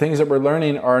 The things that we're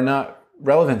learning are not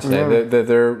relevant today.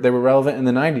 They were relevant in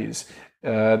the 90s.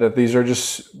 That these are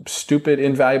just stupid,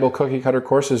 invaluable cookie cutter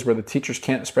courses where the teachers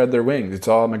can't spread their wings. It's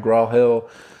all McGraw-Hill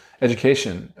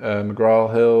education,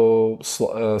 McGraw-Hill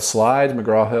slides,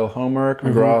 McGraw-Hill homework,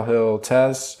 McGraw-Hill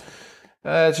tests.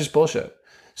 It's just bullshit.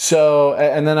 So,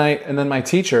 and then my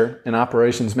teacher in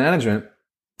operations management,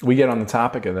 we get on the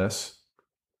topic of this.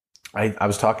 I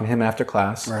was talking to him after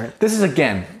class. Right. This is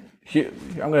again,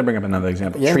 I'm going to bring up another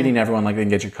example. Yeah. Treating everyone like they can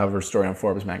get your cover story on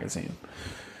Forbes magazine.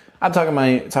 I'm talking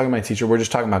to my teacher. We're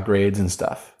just talking about grades and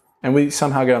stuff, and we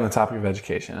somehow get on the topic of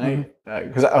education.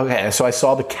 So I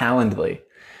saw the Calendly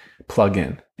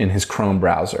plugin in his Chrome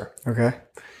browser. Okay.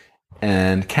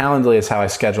 And Calendly is how I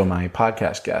schedule my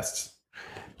podcast guests,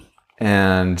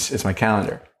 and it's my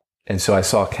calendar. And so I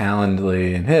saw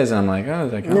Calendly in his, and I'm like, oh,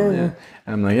 is that Calendly? Yeah.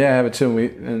 And I'm like, yeah, I have it too.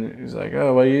 And he's like,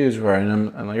 oh, what do you use for it?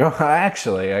 And I'm like, oh,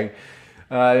 actually,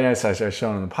 so I started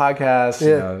showing him the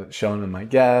podcast, showing him my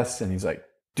guests, and he's like,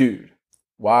 dude,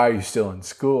 why are you still in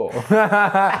school?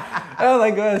 I'm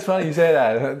like, oh, it's funny you say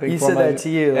that. He said that to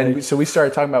you. And so we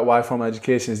started talking about why formal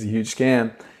education is a huge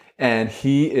scam. And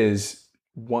he is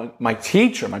my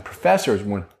teacher, my professor is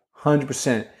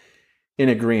 100% in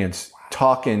agreement,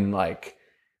 talking like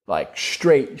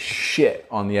straight shit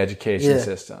on the education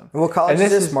system. And what college is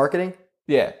this? Marketing?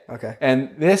 Yeah. Okay.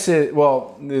 And this is,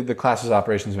 the class is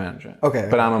operations management. Okay.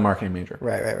 But I'm a marketing major.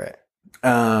 Right.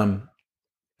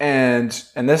 And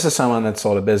this is someone that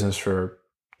sold a business for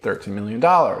 $13 million.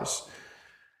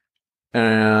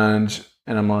 And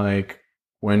I'm like,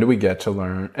 when do we get to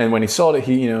learn? And when he sold it,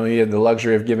 he had the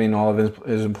luxury of giving all of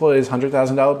his employees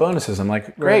 $100,000 bonuses. I'm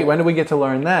like, great, right. When do we get to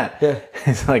learn that? Yeah.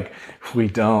 He's like, we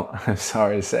don't. I'm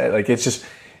sorry to say. Like, it's just,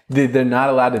 they're not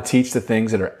allowed to teach the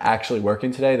things that are actually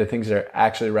working today, the things that are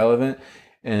actually relevant.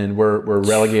 And we're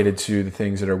relegated to the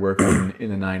things that are working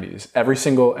in the 90s.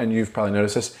 And you've probably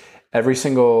noticed this, every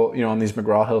single, on these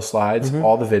McGraw-Hill slides,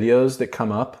 all the videos that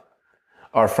come up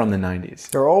are from the 90s.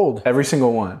 They're old. Every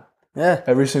single one. Yeah.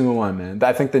 Every single one, man.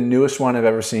 I think the newest one I've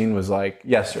ever seen was like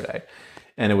yesterday.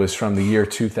 And it was from the year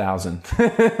 2000.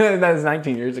 That was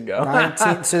 19 years ago.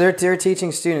 So they're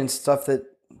teaching students stuff that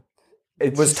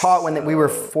was taught when we were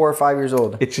 4 or 5 years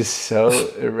old. It's just so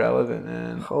irrelevant,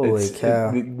 man. Holy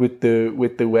cow! With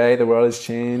the way the world has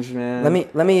changed, man.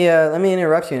 Let me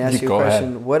interrupt you and ask you a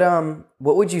question. Ahead.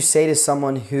 What would you say to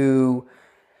someone who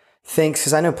thinks?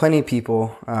 Because I know plenty of people.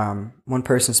 One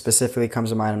person specifically comes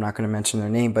to mind. I'm not going to mention their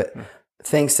name, but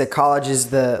thinks that college is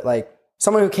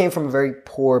someone who came from a very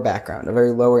poor background, a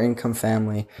very lower income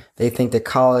family. They think that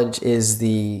college is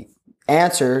the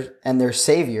answer and their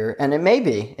savior, and it may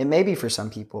be for some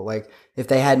people. Like if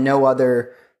they had no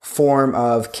other form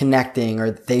of connecting, or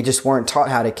they just weren't taught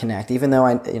how to connect, even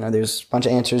though there's a bunch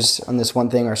of answers on this one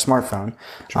thing, our smartphone,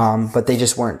 but they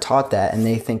just weren't taught that, and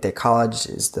they think that college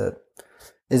is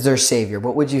their savior.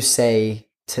 What would you say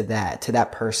to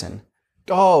that person?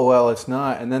 Oh, well, it's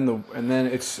not. And then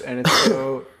it's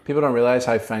so people don't realize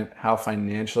how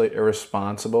financially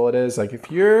irresponsible it is. Like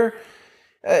if you're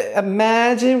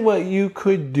imagine what you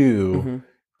could do. Mm-hmm.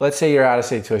 Let's say you're out of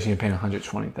state tuition, you're paying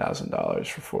 $120,000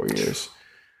 for 4 years.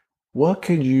 What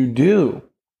could you do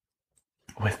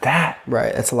with that?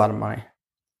 Right, that's a lot of money.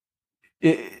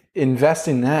 Invest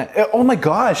in that. Oh my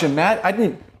gosh, invest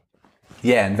in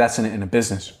it in a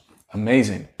business.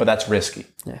 Amazing, but that's risky.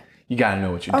 Yeah, you got to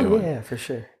know what you're doing. Yeah, for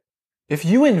sure. If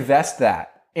you invest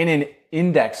that in an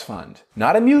index fund,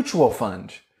 not a mutual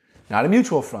fund.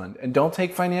 And don't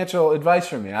take financial advice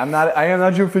from me. I am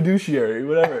not your fiduciary,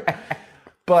 whatever.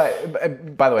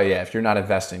 But by the way, if you're not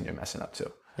investing, you're messing up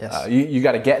too. Yes. You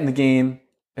got to get in the game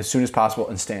as soon as possible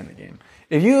and stay in the game.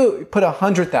 If you put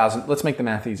 $100,000, let's make the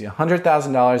math easy,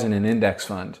 $100,000 in an index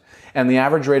fund, and the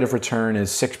average rate of return is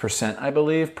 6%, I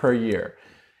believe, per year,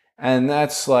 and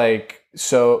that's like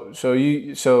so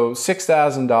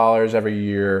 $6,000 every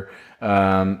year.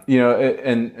 And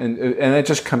it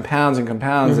just compounds and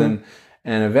compounds, mm-hmm.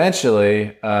 and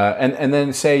eventually, and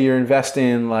then say you're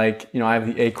investing I have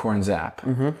the Acorns app,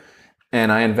 mm-hmm.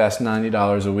 and I invest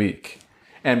 $90 a week,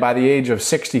 and by the age of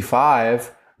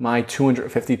 65, my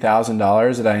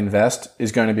 $250,000 that I invest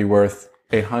is going to be worth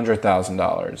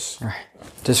 $800,000. Right,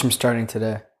 just from starting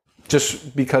today.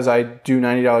 Just because I do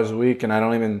 $90 a week, and I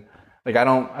don't even I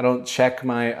don't check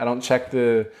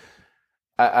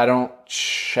I don't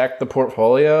check the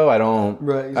portfolio. I don't.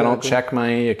 Right, exactly. I don't check my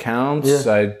accounts.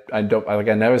 Yeah. I don't. I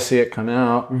never see it come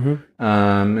out. Mm-hmm.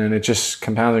 And it just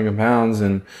compounds and compounds.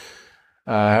 And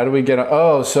how do we get?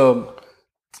 So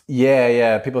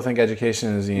yeah. People think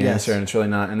education is the answer, and it's really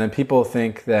not. And then people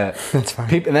think that that's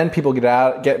fine. And then people get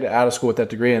out of school with that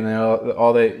degree, and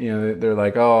they're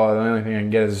like, oh, the only thing I can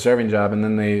get is a serving job, and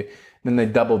then they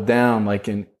double down like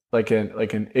an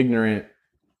ignorant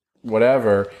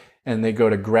whatever. And they go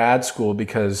to grad school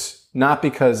not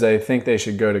because they think they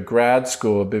should go to grad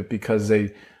school, but because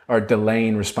they are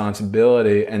delaying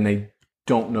responsibility and they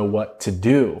don't know what to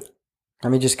do. Let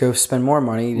me just go spend more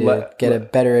money to get a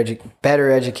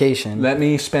better education. Let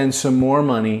me spend some more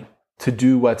money to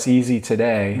do what's easy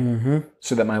today,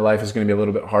 so that my life is going to be a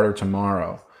little bit harder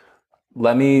tomorrow.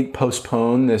 Let me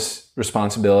postpone this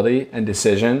responsibility and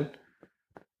decision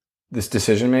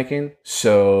making,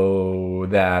 so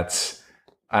that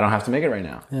I don't have to make it right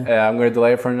now. Yeah. I'm going to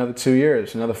delay it for another 2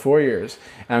 years, another 4 years,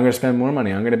 and I'm going to spend more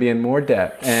money. I'm going to be in more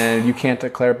debt, and you can't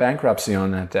declare bankruptcy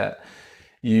on that debt.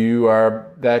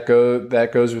 That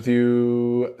goes with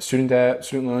you. Student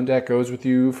loan debt goes with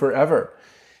you forever.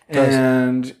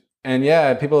 And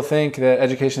yeah, people think that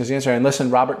education is the answer. And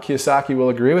listen, Robert Kiyosaki will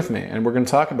agree with me, and we're going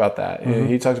to talk about that. Mm-hmm.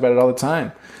 He talks about it all the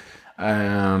time.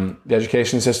 The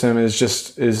education system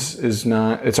is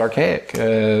not, it's archaic.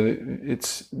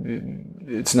 It's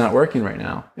not working right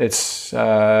now.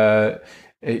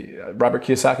 Robert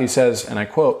Kiyosaki says, and I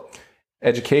quote,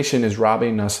 "Education is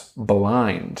robbing us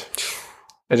blind."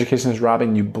 Education is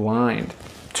robbing you blind.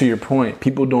 To your point,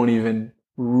 people don't even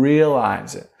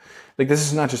realize it. Like, this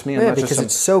is not just me.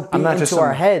 It's so beat into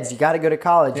our heads. You got to go to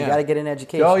college. Yeah. You got to get an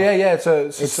education. Oh yeah. It's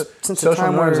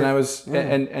social norms, and I was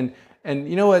and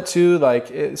you know what too?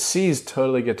 Like, C's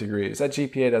totally get degrees. That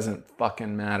GPA doesn't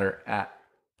fucking matter at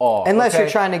all. Unless you're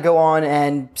trying to go on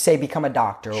and say become a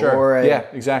doctor or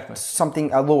exactly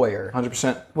a lawyer.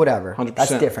 100%. Whatever. 100%.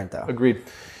 That's different though. Agreed.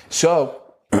 So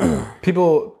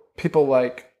people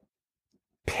like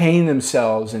pain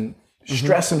themselves and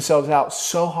stress themselves out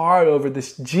so hard over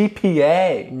this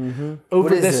GPA,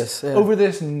 over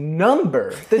this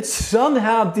number that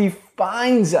somehow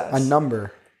defines us. A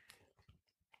number.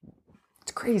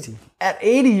 It's crazy. At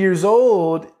 80 years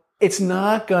old, it's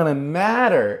not gonna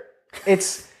matter.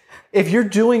 If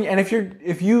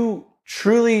you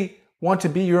truly want to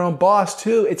be your own boss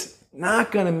too, it's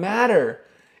not gonna matter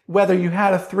whether you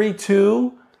had a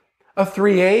 3.2, a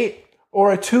 3.8,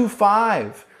 or a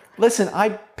 2.5. Listen, I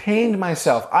pained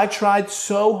myself. I tried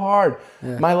so hard.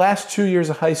 Yeah. My last 2 years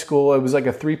of high school, it was like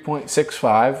a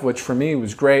 3.65, which for me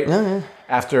was great. Yeah.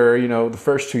 After, the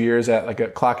first 2 years at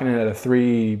clocking in at a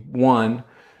 3.1.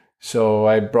 So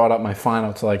I brought up my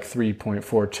final to like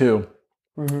 3.42.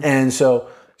 And so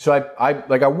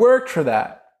I worked for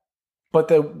that. But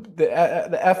the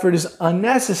effort is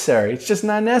unnecessary. It's just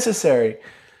not necessary.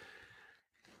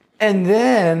 And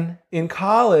then in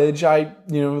college,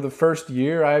 the first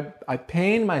year, I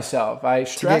pained myself. I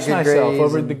stressed myself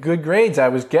over the good grades I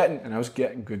was getting, and I was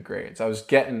getting good grades.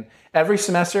 Every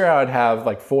semester I would have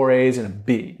like 4 A's and a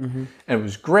B, and it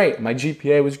was great. My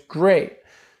GPA was great.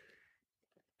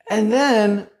 And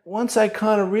then once I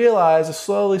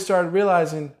slowly started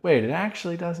realizing, wait, it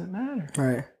actually doesn't matter.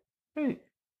 Right. Wait.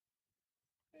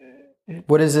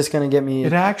 What is this going to get me at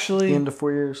the end of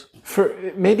 4 years?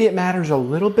 Maybe it matters a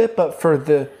little bit, but for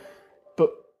the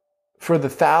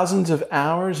thousands of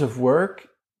hours of work,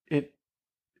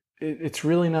 it's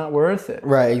really not worth it.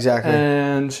 Right, exactly.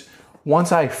 And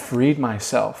once I freed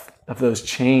myself of those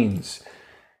chains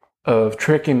of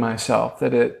tricking myself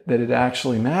that it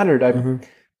actually mattered, I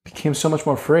became so much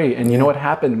more free. And you know what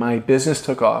happened? My business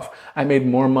took off. I made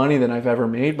more money than I've ever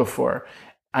made before.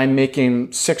 I'm making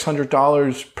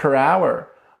 $600 per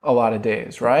hour a lot of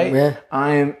days, right? Yeah.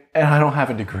 And I don't have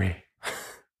a degree.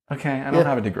 Okay, I don't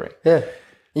have a degree. Yeah.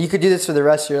 You could do this for the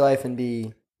rest of your life and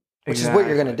which is what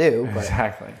you're going to do. But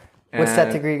exactly. What's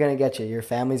that degree going to get you? Your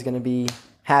family's going to be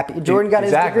happy. Jordan got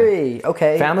his degree.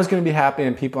 Okay. Family's going to be happy,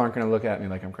 and people aren't going to look at me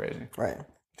like I'm crazy. Right.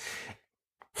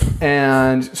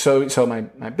 And so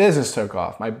my business took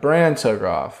off. My brand took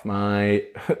off.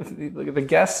 Look at the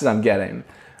guests I'm getting.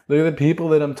 Look at the people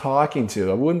that I'm talking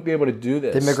to. I wouldn't be able to do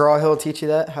this. Did McGraw-Hill teach you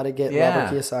that? How to get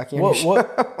Robert Kiyosaki on your show?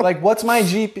 What's my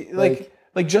GPA?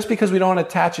 Like just because we don't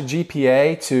attach a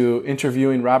GPA to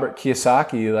interviewing Robert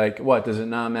Kiyosaki, what, does it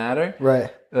not matter?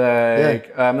 Right.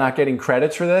 I'm not getting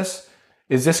credits for this.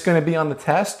 Is this going to be on the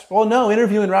test? Well, no,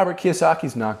 interviewing Robert Kiyosaki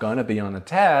is not going to be on the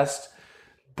test,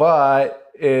 but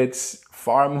it's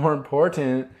far more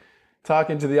important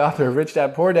talking to the author of Rich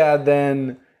Dad Poor Dad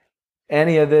than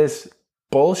any of this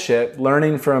bullshit,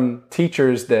 learning from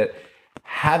teachers that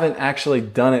haven't actually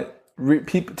done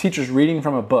it. Teachers reading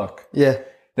from a book. Yeah.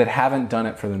 That haven't done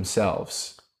it for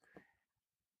themselves.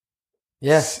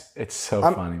 Yeah. It's so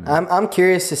funny, man. I'm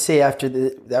curious to see after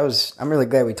I'm really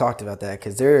glad we talked about that,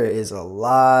 because there is a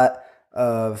lot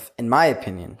of, in my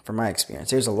opinion, from my experience,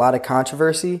 there's a lot of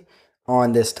controversy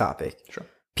on this topic. Sure.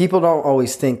 People don't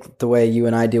always think the way you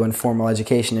and I do in formal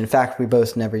education. In fact, we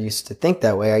both never used to think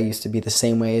that way. I used to be the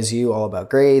same way as you, all about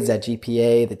grades, that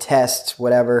GPA, the tests,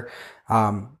 whatever.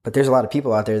 But there's a lot of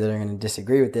people out there that are going to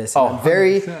disagree with this. And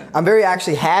I'm very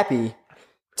actually happy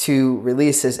to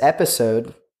release this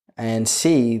episode and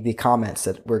see the comments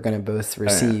that we're going to both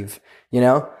receive,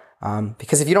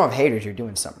 because if you don't have haters, you're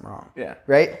doing something wrong. Yeah.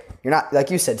 Right? You're not,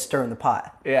 like you said, stirring the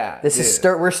pot. Yeah.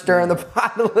 We're stirring the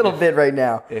pot a little bit right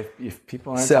now. If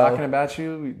people aren't talking about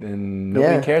you, then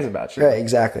nobody cares about you. Right,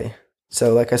 exactly.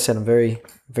 So like I said, I'm very,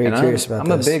 very curious about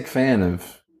this. I'm a big fan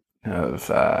of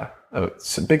a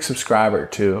big subscriber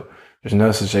to There's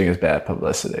No Such Thing as Bad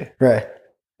Publicity. Right.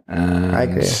 And I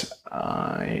agree.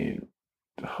 I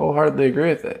wholeheartedly agree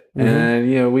with it. Mm-hmm.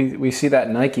 And we see that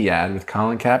Nike ad with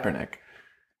Colin Kaepernick.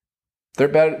 They're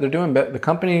better. They're doing better. The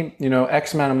company,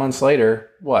 X amount of months later.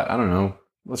 What? I don't know.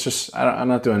 Let's just. I'm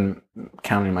not doing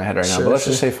counting in my head right now. But let's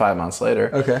just say 5 months later.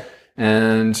 Okay.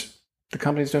 And the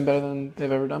company's doing better than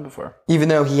they've ever done before. Even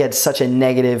though he had such a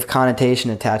negative connotation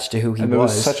attached to who he was. There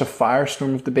was such a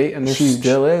firestorm of debate, and there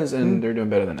still is, and they're doing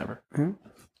better than ever. Mm-hmm.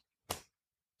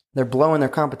 They're blowing their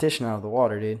competition out of the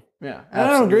water, dude. Yeah, and I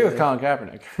don't agree with Colin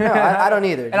Kaepernick. No, I don't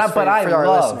either. But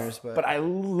I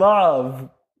love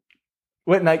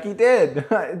what Nike did.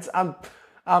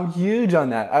 I'm huge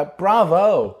on that.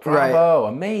 Bravo, right.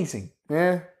 Amazing.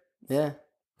 Yeah.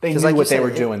 They knew what they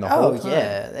were doing the whole time.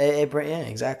 Yeah,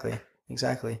 exactly. It's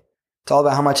all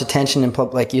about how much attention and,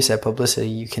 like you said, publicity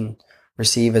you can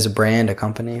receive as a brand, a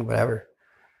company, whatever.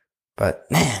 But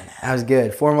man, that was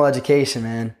good. Formal education,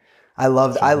 man. I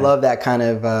love that kind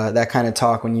of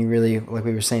talk when you really, like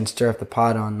we were saying, stir up the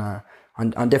pot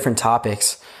on different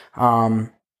topics.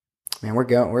 Man, we're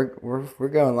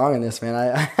going long in this, man.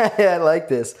 I like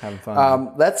this. Having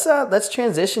fun. Let's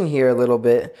transition here a little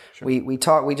bit. Sure. We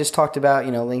just talked about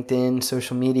LinkedIn,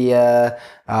 social media,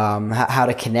 how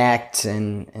to connect,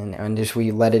 and just we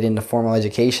let it into formal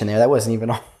education there. That wasn't even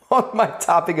on my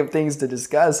topic of things to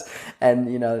discuss, and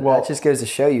that just goes to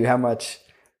show you how much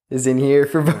is in here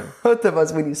for both of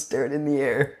us when you stir it in the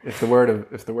air. If the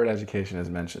word education is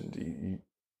mentioned,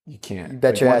 you can't. You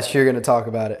bet your ass you're going to talk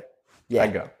about it. Yeah, I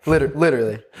go.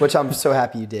 Literally, which I'm so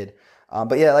happy you did.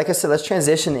 But yeah, like I said, let's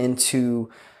transition into,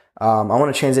 I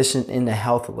want to transition into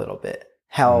health a little bit.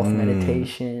 Health,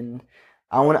 meditation.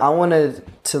 I want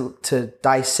to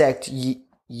dissect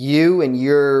you and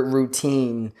your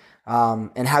routine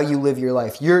and how you live your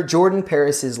life. Your Jordan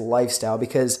Paris's lifestyle,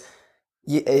 because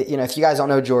if you guys don't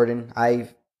know Jordan, I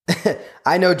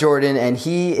know Jordan, and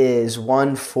he is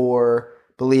one for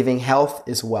believing health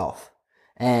is wealth.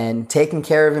 And taking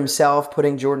care of himself,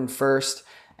 putting Jordan first.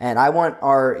 And I want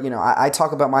I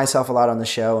talk about myself a lot on the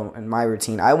show and my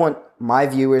routine. I want my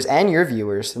viewers and your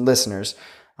viewers and listeners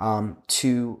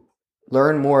to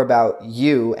learn more about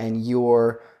you and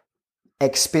your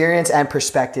experience and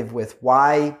perspective with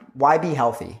why be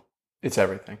healthy. It's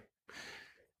everything.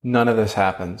 None of this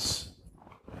happens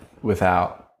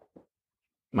without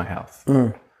my health.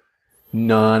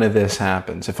 None of this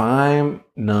happens. If I'm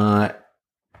not,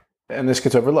 and this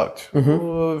gets overlooked.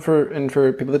 Mm-hmm.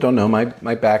 For people that don't know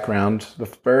my background, the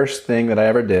first thing that I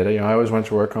ever did, I always wanted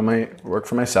to work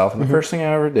for myself, and the first thing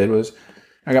I ever did was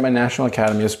I got my National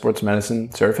Academy of Sports Medicine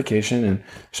certification and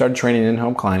started training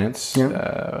in-home clients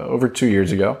over 2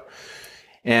 years ago,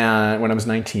 and when I was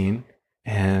 19.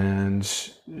 And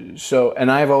so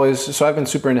I've been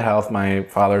super into health. My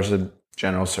father's a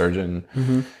general surgeon.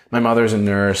 Mm-hmm. My mother's a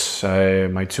nurse.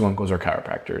 My two uncles are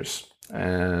chiropractors.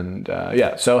 And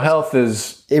so health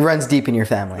it runs deep in your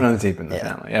family. Runs deep in the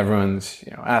family. Everyone's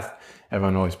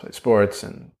everyone always plays sports,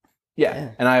 and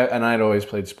and I'd always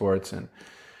played sports, and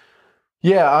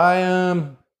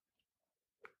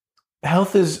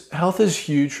health is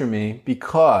huge for me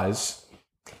because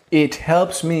it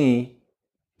helps me.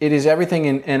 It is everything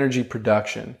in energy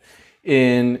production,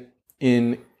 in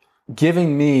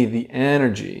giving me the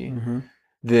energy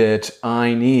that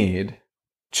I need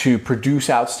to produce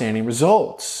outstanding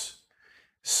results.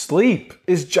 Sleep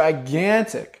is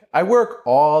gigantic. I work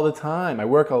all the time. I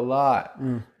work a lot.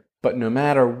 But no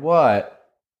matter what,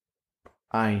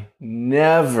 I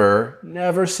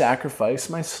never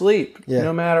sacrifice my sleep. Yeah.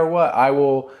 No matter what, I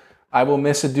will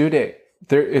miss a due date.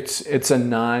 It's a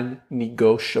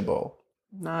non-negotiable.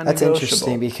 That's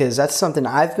interesting because that's something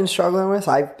I've been struggling with.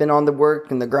 I've been on the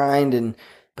work and the grind,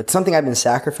 But something I've been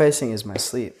sacrificing is my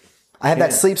sleep. I have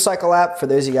that sleep cycle app. For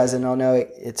those of you guys that don't know,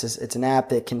 it's an app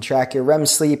that can track your REM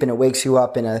sleep, and it wakes you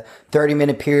up in a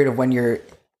 30-minute period of when you're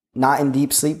not in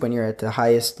deep sleep, when you're at the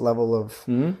highest level of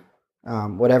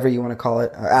whatever you want to call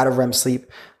it, out of REM sleep.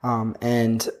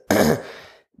 And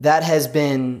that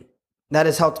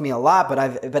has helped me a lot,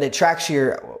 but it tracks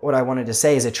what I wanted to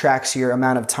say is it tracks your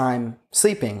amount of time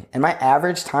sleeping. And my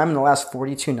average time in the last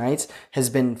 42 nights has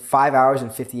been 5 hours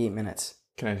and 58 minutes.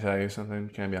 Can I tell you something?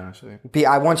 Can I be honest with you?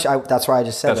 That's why I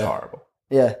just said that's horrible.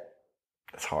 Yeah.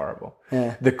 That's horrible.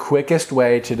 Yeah. The quickest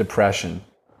way to depression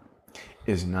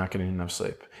is not getting enough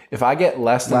sleep. If I get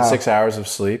less than 6 hours of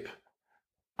sleep,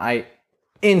 I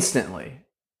instantly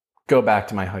go back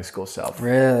to my high school self.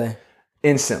 Really?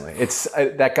 Instantly.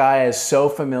 That guy is so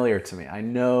familiar to me. I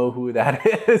know who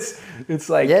that is. It's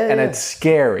like, it's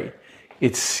scary.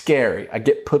 It's scary. I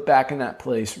get put back in that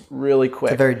place really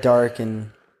quick. It's very dark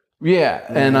and... Yeah,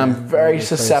 and I'm very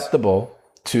susceptible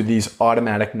to these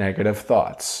automatic negative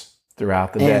thoughts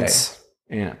throughout the day.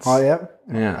 Ants. Oh, yeah?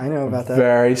 Yeah. I know about that.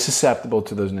 Very susceptible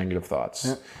to those negative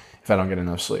thoughts if I don't get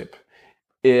enough sleep.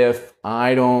 If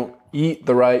I don't eat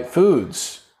the right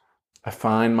foods, I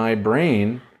find my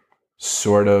brain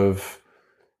sort of,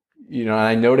 and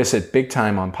I notice it big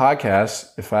time on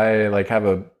podcasts. If I have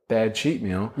a bad cheat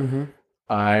meal,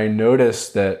 I notice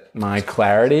that my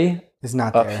clarity is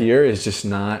not up there. Here is just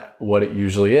not what it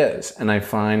usually is. And I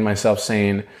find myself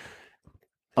saying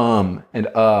and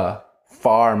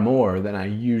far more than I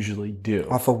usually do.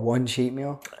 Off of one cheat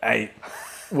meal?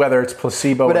 Whether it's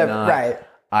placebo or not, right.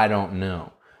 I don't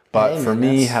know. But for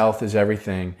me, health is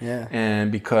everything. Yeah.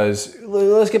 And because,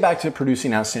 let's get back to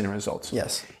producing outstanding results.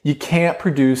 Yes. You can't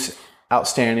produce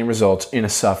outstanding results in a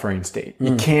suffering state.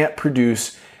 You can't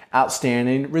produce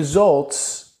outstanding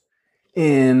results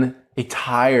in a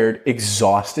tired,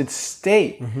 exhausted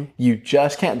state. You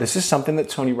just can't. This is something that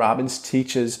Tony Robbins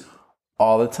teaches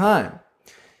all the time.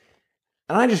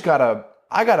 And I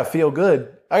gotta feel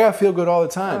good. I gotta feel good all the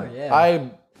time. Oh, yeah.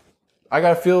 I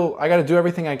gotta do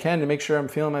everything I can to make sure I'm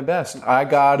feeling my best. I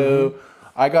gotta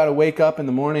wake up in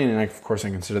the morning, and of course I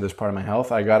consider this part of my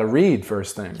health. I gotta read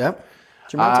first thing. Yep.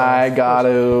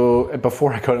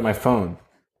 Before I go to my phone.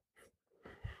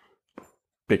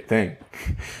 Big thing.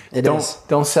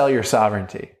 Don't sell your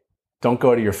sovereignty. Don't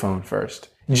go to your phone first.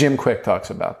 Jim Quick talks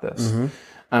about this.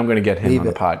 I'm going to get him on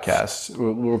the podcast.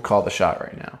 We'll call the shot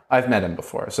right now. I've met him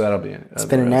before, so that'll be. It's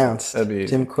been announced.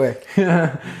 Jim Quick.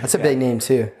 That's a big name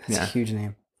too. That's a huge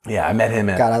name. Yeah, I met him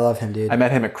God, I love him, dude. I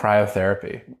met him at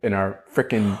cryotherapy in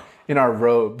our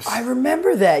robes. I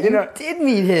remember that. You did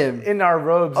meet him in our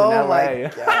robes in LA. Oh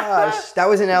my gosh, that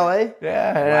was in LA.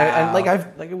 Yeah, wow.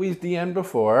 and we've DM'd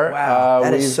before. Wow,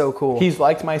 that is so cool. He's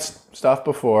liked my stuff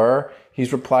before.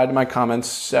 He's replied to my comments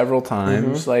several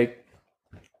times.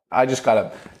 I just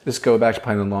gotta go back to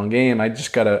playing the long game. I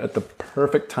just gotta at the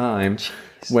perfect time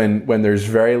when there's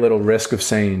very little risk of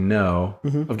saying no,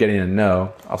 of getting a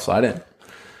no, I'll slide in.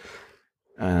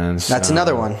 And so, that's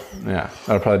another one. Yeah,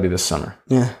 that'll probably be this summer.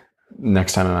 Yeah.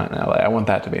 Next time I'm out in LA, I want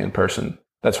that to be in person.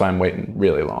 That's why I'm waiting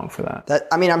really long for that.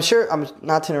 I'm sure. I'm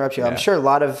not to interrupt you. I'm sure a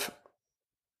lot of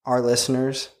our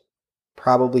listeners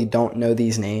probably don't know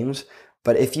these names,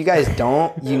 but if you guys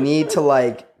don't, you need to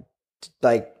like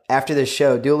after this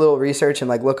show, do a little research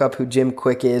and look up who Jim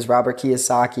Quick is, Robert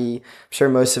Kiyosaki. I'm sure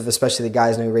most of, especially the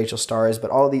guys, know who Rachel Starr is, but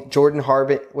all the Jordan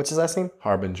Harbinger. What's his last name?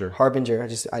 Harbinger. I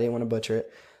didn't want to butcher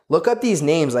it. Look up these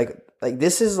names.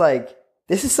 This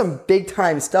is some big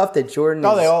time stuff that Jordan.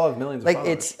 They all have millions of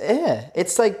followers.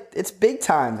 It's big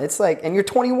time. It's and you're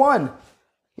 21.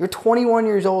 You're 21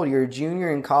 years old. You're a junior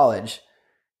in college,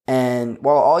 and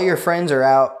while all your friends are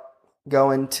out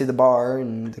going to the bar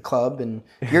and the club, and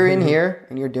you're in here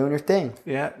and you're doing your thing.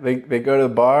 Yeah, they go to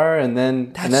the bar and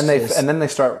then they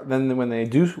start when they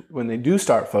do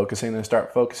start focusing, they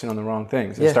start focusing on the wrong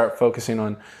things. They start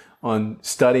focusing on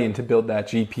studying to build that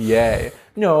GPA.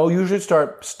 No, you should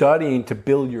start studying to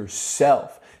build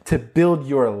yourself, to build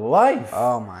your life.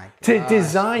 Oh my God. To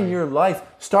design your life.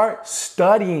 Start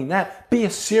studying that. Be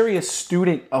a serious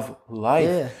student of life.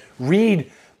 Yeah.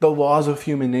 Read The Laws of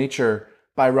Human Nature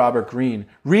by Robert Greene.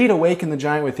 Read Awaken the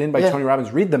Giant Within by Tony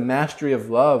Robbins. Read The Mastery of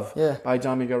Love by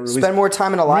Don Miguel Ruiz. Spend more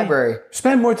time in a library.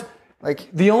 Spend more time.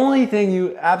 The only thing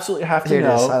you absolutely have to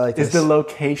know is the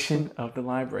location of the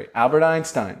library. Albert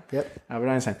Einstein. Yep. Albert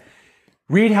Einstein.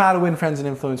 Read How to Win Friends and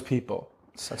Influence People.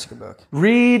 Such a good book.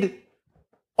 Read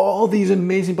all these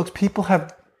amazing books. People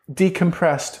have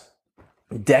decompressed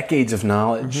decades of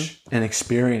knowledge and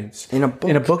experience in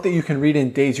a book that you can read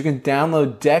in days. You can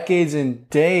download decades in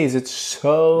days. It's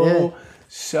so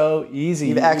easy.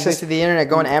 You have access to the internet.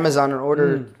 Go on Amazon and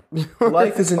order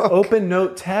Life is an open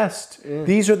note test. Yeah.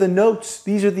 These are the notes.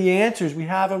 These are the answers. We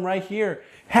have them right here.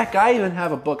 Heck, I even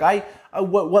have a book.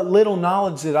 What little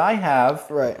knowledge that I have,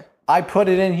 right? I put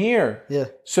it in here,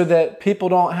 so that people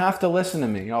don't have to listen to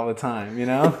me all the time. You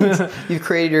know, you've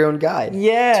created your own guide.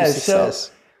 Yeah, to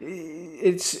success.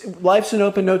 So life's an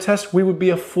open note test. We would be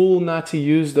a fool not to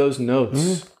use those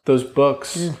notes, those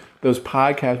books, those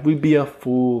podcasts. We'd be a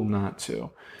fool not to,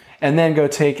 and then go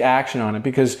take action on it.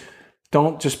 Because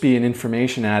don't just be an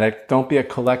information addict. Don't be a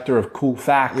collector of cool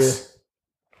facts.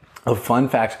 Of fun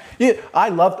facts. Yeah,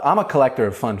 I'm a collector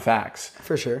of fun facts.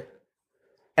 For sure.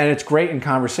 And it's great in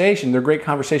conversation. They're great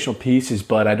conversational pieces,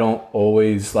 but I don't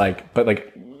always I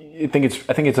think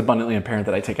it's abundantly apparent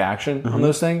that I take action on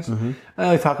those things. I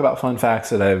only talk about fun facts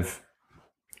that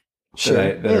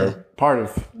that are part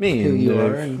of me. Who you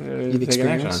are and you've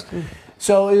experienced.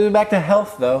 So back to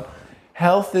health though.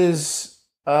 Health is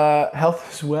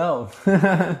wealth.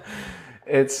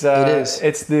 It is.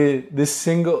 It's the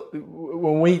single.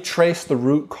 When we trace the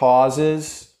root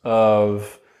causes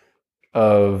of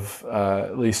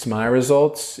at least my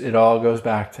results, it all goes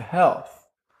back to health.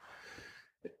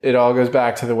 It all goes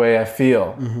back to the way I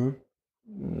feel.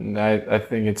 I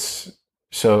think it's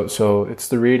so. It's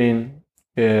the reading.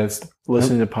 It's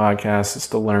listening to podcasts. It's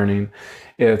the learning.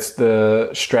 It's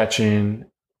the stretching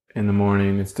in the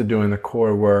morning. It's the doing the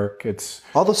core work. It's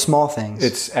all the small things.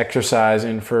 It's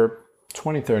exercising for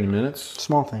 20, 30 minutes.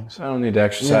 Small things. I don't need to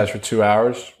exercise for 2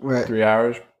 hours, 3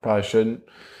 hours. Probably shouldn't.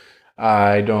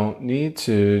 I don't need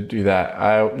to do that.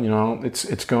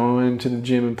 It's going to the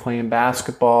gym and playing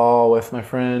basketball with my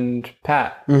friend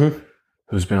Pat,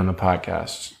 who's been on the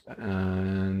podcast.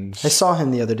 And I saw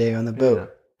him the other day on the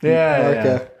boat.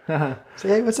 Yeah. Say,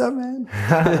 hey, what's up, man?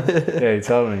 Yeah, he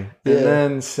told me. Yeah. And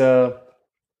then so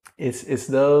it's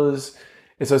those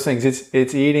things.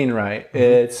 It's eating right.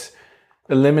 It's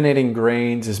eliminating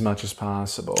grains as much as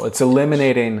possible. It's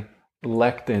eliminating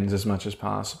lectins as much as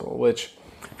possible, which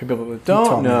for people that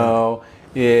don't know,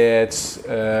 it's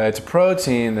a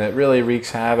protein that really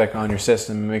wreaks havoc on your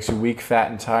system. It makes you weak, fat,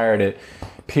 and tired. It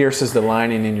pierces the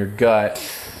lining in your gut.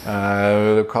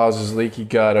 It causes leaky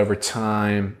gut over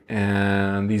time.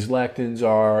 And these lectins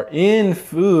are in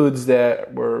foods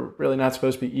that we're really not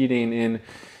supposed to be eating. In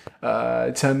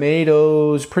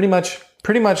tomatoes, pretty much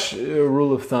a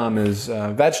rule of thumb is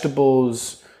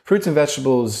vegetables, fruits and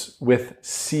vegetables with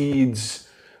seeds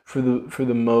for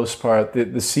the most part.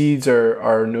 The seeds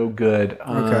are no good.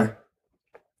 Okay.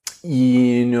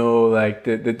 Like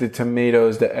the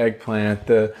tomatoes, the eggplant,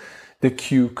 the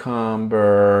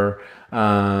cucumber.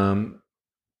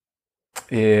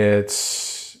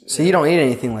 So you don't eat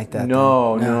anything like that?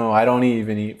 No, I don't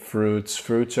even eat fruits.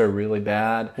 Fruits are really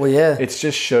bad. Well, yeah. It's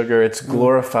just sugar. It's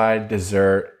glorified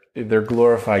dessert. They're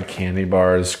glorified candy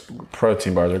bars.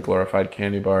 Protein bars are glorified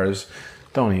candy bars.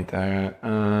 Don't eat that.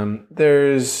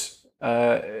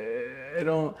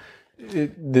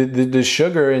 The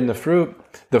sugar in the fruit,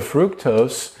 the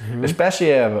fructose, especially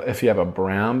if you have a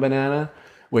brown banana,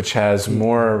 which has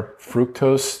more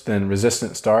fructose than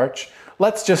resistant starch.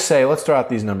 Let's throw out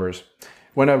these numbers.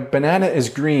 When a banana is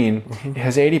green, it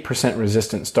has 80%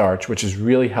 resistant starch, which is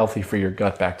really healthy for your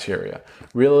gut bacteria.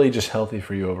 Really just healthy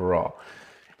for you overall.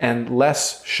 And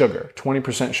less sugar,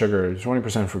 20% sugar, 20%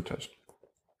 fructose.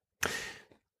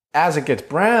 As it gets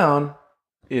brown,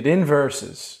 it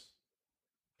inverses.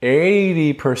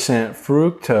 80%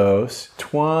 fructose,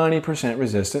 20%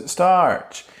 resistant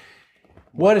starch.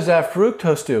 What does that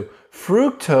fructose do?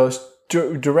 Fructose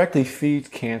directly feeds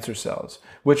cancer cells,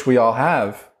 which we all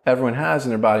have. Everyone has in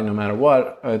their body no matter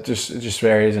what. It just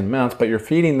varies in amounts, but you're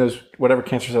feeding those, whatever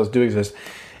cancer cells do exist.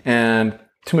 And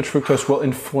too much fructose will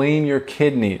inflame your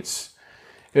kidneys.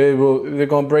 They're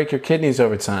going to break your kidneys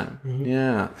over time.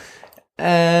 Yeah.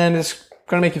 And it's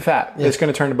going to make you fat. Yeah. It's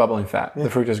going to turn to bubbling fat. Yeah. The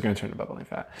fructose is going to turn to bubbling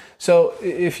fat. So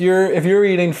if you're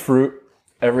eating fruit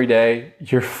every day,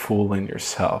 you're fooling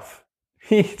yourself.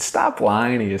 Stop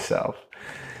lying to yourself.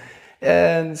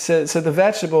 And so the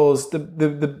vegetables,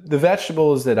 the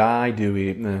vegetables that I do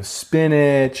eat,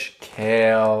 spinach,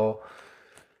 kale,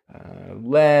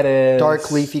 lettuce,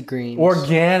 dark leafy greens,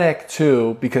 organic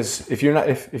too, because if you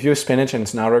have spinach and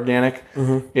it's not organic,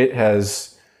 it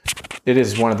is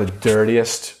one of the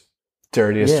dirtiest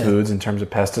foods in terms of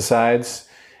pesticides.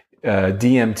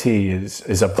 DMT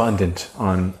is abundant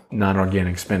on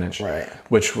non-organic spinach, right?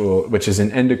 Which is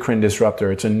an endocrine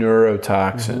disruptor. It's a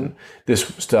neurotoxin. This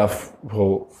stuff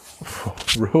will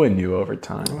ruin you over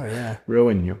time. Oh yeah,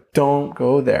 ruin you. Don't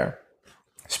go there.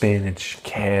 Spinach,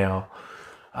 kale,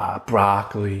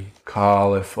 broccoli,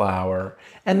 cauliflower,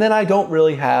 and then I don't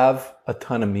really have a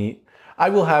ton of meat. I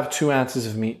will have 2 ounces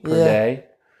of meat per day.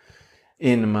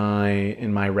 in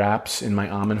my wraps, in my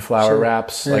almond flour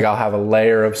wraps. Yeah. Like I'll have a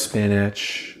layer of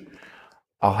spinach.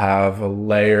 I'll have a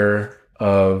layer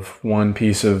of one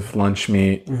piece of lunch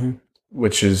meat,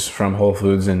 which is from Whole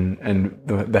Foods and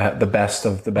the best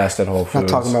of the best at Whole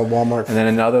Foods. Not talking about Walmart. And then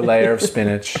another layer of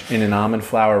spinach in an almond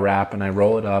flour wrap, and I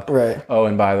roll it up. Right. Oh,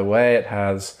 and by the way, it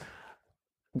has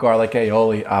garlic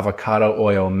aioli, avocado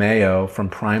oil, mayo from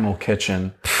Primal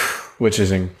Kitchen, which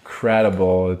is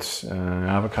incredible. It's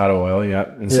avocado oil,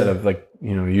 instead of like,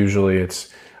 usually it's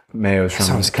mayo's from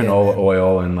canola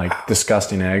oil and like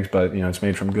disgusting eggs, but it's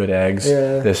made from good eggs,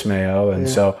 this mayo. And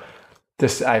so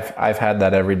this, I've had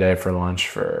that every day for lunch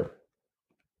for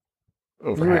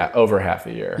over half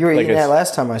a year. You were eating that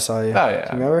last time I saw you. Oh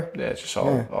yeah. Do you remember? Yeah, it's just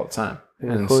all the time.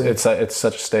 And it's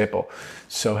such a staple.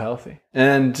 So healthy.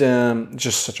 And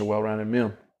just such a well-rounded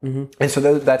meal. And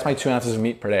so that's my 2 ounces of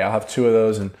meat per day. I'll have 2 of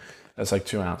those, and that's like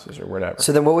 2 ounces or whatever.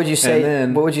 So then what would you say,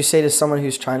 what would you say to someone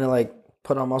who's trying to like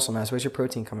put on muscle mass? Where's your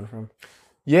protein coming from?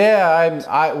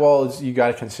 Yeah, well, you got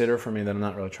to consider for me that I'm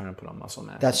not really trying to put on muscle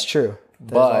mass. That's true.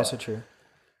 That's also true.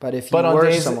 But if you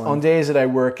on days that I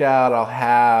work out, I'll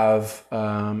have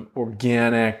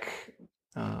organic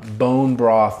bone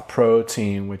broth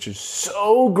protein, which is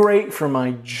so great for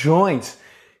my joints.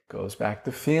 Goes back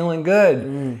to feeling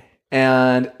good.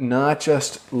 And not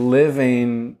just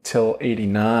living till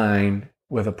 89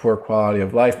 with a poor quality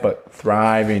of life, but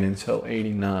thriving until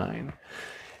 89.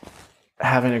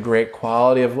 Having a great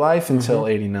quality of life until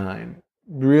 89.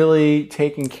 Really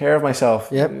taking care of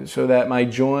myself so that my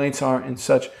joints aren't in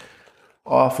such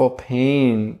awful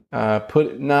pain.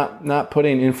 Not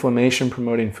putting inflammation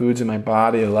promoting foods in my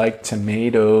body like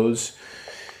tomatoes.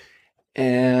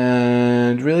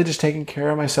 And really just taking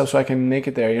care of myself so I can make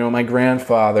it there. My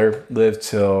grandfather lived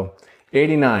till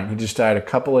 89. He just died a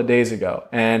couple of days ago.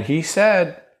 And he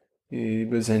said he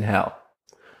was in hell.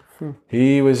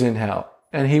 He was in hell.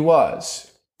 And he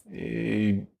was.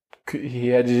 He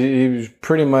was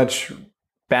pretty much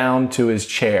bound to his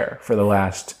chair for the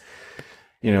last,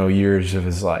 years of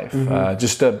his life.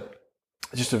 Just a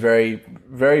very,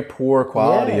 very poor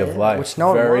quality of life. Which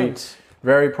no one wants.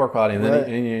 Very poor quality, and then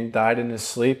he died in his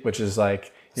sleep, which is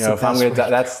like, if I'm gonna die,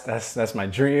 that's my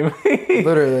dream.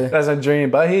 Literally, that's my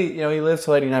dream. But he lived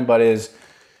till 89, but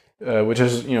which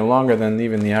is longer than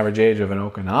even the average age of an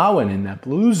Okinawan in that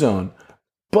blue zone.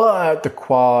 But the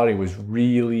quality was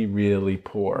really, really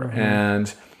poor.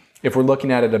 And if we're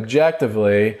looking at it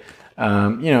objectively,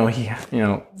 he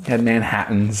had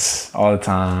Manhattans all the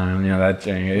time.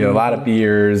 A lot of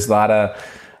beers, a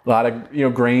lot of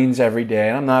grains every day,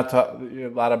 and I'm not talking a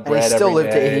lot of bread. And he still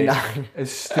lived to 89.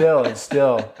 It's still.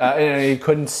 He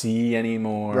couldn't see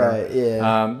anymore. Right.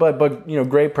 Yeah. But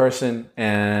great person,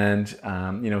 and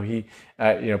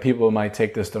people might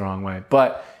take this the wrong way,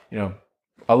 but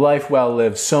a life well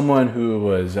lived. Someone who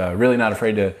was really not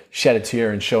afraid to shed a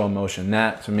tear and show emotion.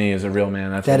 That to me is a real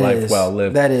man. That's a life well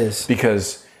lived. That is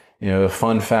because. A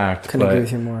fun fact. Couldn't agree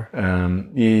with you more.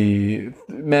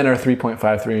 Men are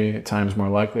 3.53 times more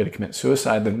likely to commit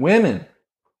suicide than women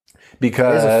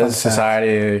because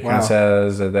society kind of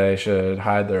says that they should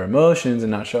hide their emotions and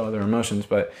not show their emotions.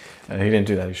 But he didn't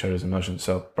do that. He showed his emotions.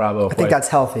 So bravo. I think that's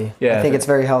healthy. Yeah, I think it's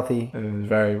very healthy. It's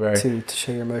very, very to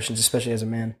show your emotions, especially as a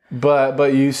man.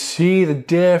 But you see the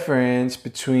difference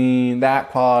between that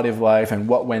quality of life and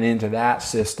what went into that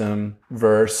system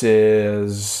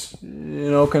versus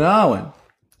Okinawan.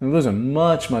 It was a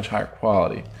much, much higher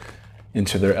quality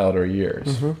into their elder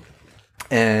years.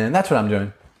 And that's what I'm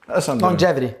doing. That's what I'm doing.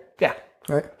 Longevity. Yeah.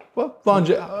 Right. Well,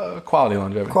 quality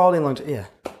longevity. Quality longevity. Yeah.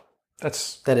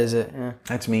 That is it. Yeah.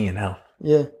 That's me in hell.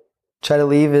 Yeah. Try to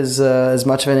leave as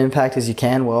much of an impact as you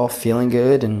can while feeling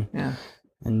good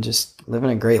and just living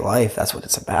a great life. That's what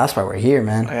it's about. That's why we're here,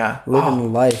 man. Yeah.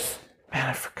 Living life. Man,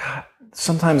 I forgot.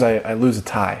 Sometimes I lose a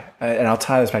tie, and I'll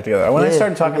tie this back together. When I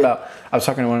started talking I was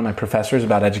talking to one of my professors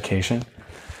about education,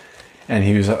 and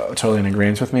he was totally in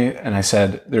agreement with me. And I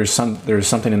said, there's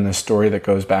something in this story that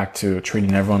goes back to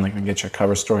treating everyone like you get your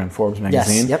cover story on Forbes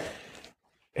magazine. Yes. Yep.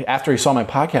 After he saw my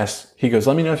podcast, he goes,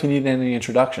 let me know if you need any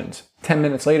introductions. 10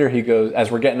 minutes later, he goes,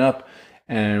 as we're getting up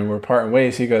and we're parting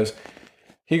ways, he goes,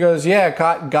 yeah,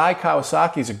 Guy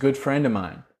Kawasaki's a good friend of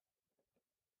mine.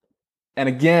 And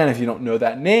again, if you don't know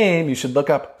that name, you should look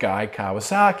up Guy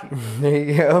Kawasaki. There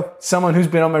you go. Someone who's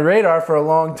been on my radar for a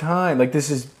long time. Like, this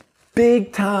is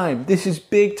big time. I'm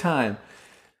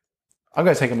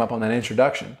going to take him up on that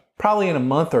introduction. Probably in a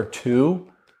month or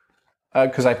two,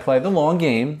 because I play the long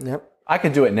game. Yep. I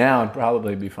could do it now and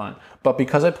probably be fine. But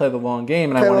because I play the long game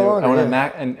and I want to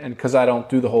and because I don't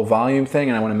do the whole volume thing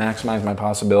and I want to maximize my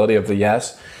possibility of the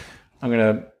yes, I'm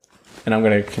going to and I'm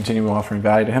going to continue offering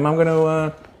value to him, I'm going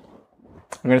to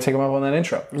take him up on that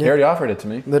intro. He already offered it to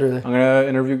me. Literally. I'm going to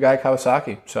interview Guy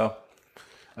Kawasaki. So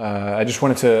I just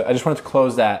wanted to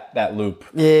close that loop.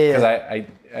 Yeah. Because I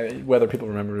whether people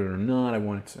remember it or not, I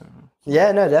wanted to.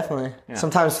 Yeah, no, definitely. Yeah.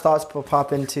 Sometimes thoughts will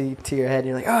pop into your head. And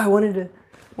you're like, oh, I wanted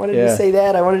to say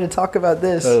that. I wanted to talk about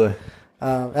this. Totally.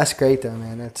 That's great though,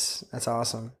 man. That's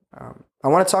awesome. I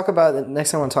want to talk about the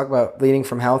next thing I want to talk about leading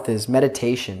from health is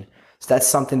meditation. So that's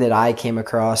something that I came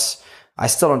across. I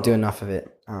still don't do enough of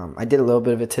it. I did a little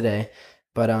bit of it today,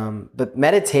 but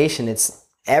meditation. It's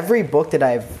every book that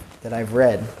I've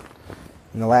read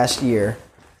in the last year.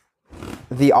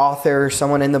 The author,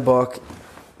 someone in the book,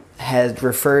 has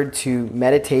referred to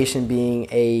meditation being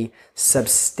a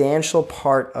substantial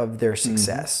part of their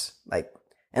success.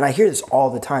 And I hear this all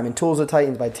the time in Tools of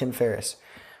Titans by Tim Ferriss.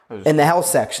 In the health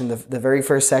section, the very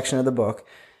first section of the book,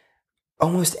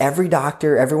 almost every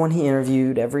doctor, everyone he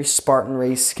interviewed, every Spartan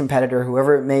race competitor,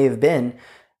 whoever it may have been,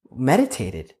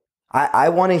 meditated. I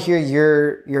want to hear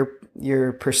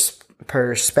your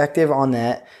perspective on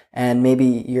that, and maybe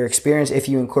your experience if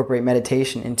you incorporate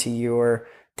meditation into your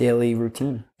daily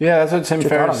routine. Yeah, that's what Tim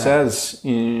Ferriss says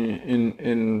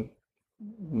in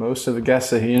most of the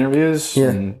guests that he interviews. Yeah.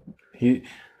 And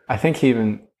I think he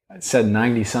even said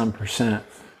 90-some%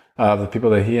 of the people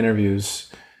that he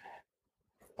interviews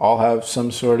all have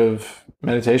some sort of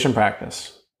meditation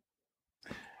practice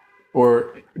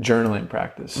or journaling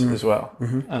practice as well.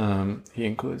 He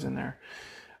includes in there.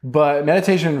 But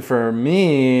meditation for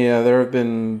me, there have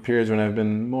been periods when I've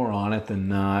been more on it than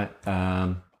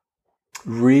not.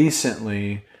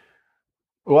 Recently,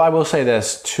 well, I will say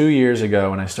this, 2 years ago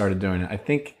when I started doing it, I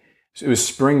think it was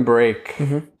spring break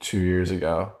 2 years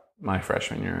ago, my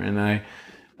freshman year, and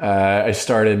I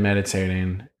started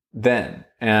meditating then.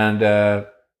 And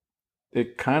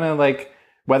it kind of like,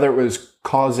 whether it was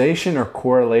causation or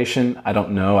correlation, I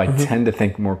don't know. I tend to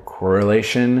think more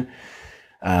correlation.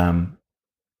 My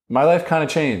life kind of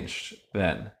changed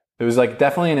then. It was like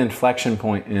definitely an inflection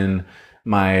point in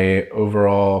my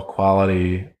overall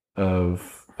quality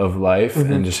of life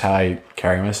and just how I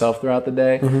carry myself throughout the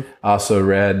day. I also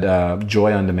read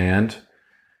Joy on Demand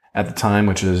at the time,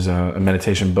 which is a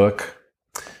meditation book,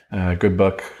 a good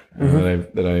book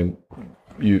that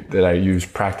I use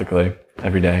practically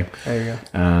every day. There you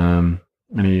go.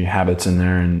 Many habits in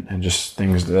there and just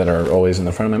things that are always in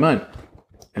the front of my mind.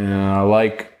 And I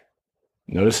like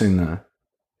noticing the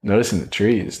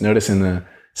trees, noticing the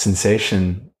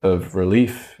sensation of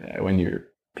relief when you're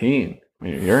peeing,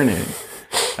 when you're urinating,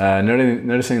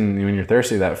 noticing when you're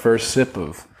thirsty, that first sip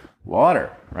of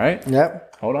water, right?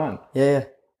 Yep. Hold on. Yeah.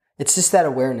 It's just that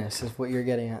awareness is what you're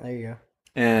getting at. There you go.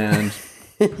 And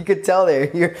you could tell there,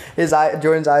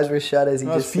 Jordan's eyes were shut as he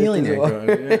just feeling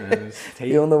it.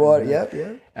 Feeling the water. Yep.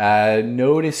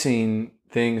 Noticing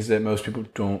things that most people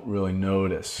don't really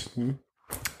notice.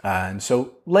 And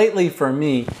so lately for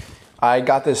me, I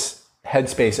got this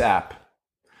Headspace app.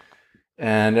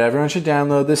 And everyone should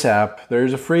download this app.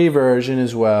 There's a free version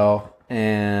as well.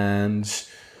 But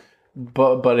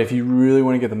if you really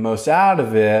want to get the most out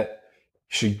of it, you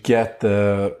should get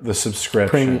the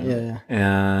subscription. Yeah.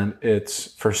 And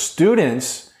it's for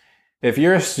students. If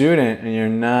you're a student and you're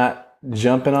not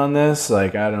jumping on this,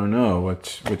 like, I don't know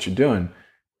what you're doing.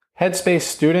 Headspace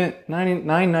student,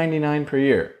 $9.99 per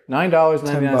year.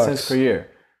 $9.99 per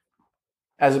year.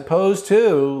 As opposed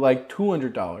to like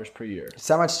 $200 per year. Is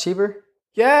that much cheaper?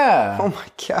 Yeah. Oh my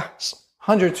gosh.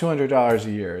 $100-$200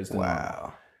 a year is the wow.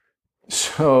 number.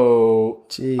 So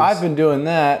jeez. I've been doing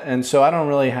that, and so I don't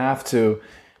really have to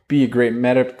be a great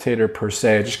meditator per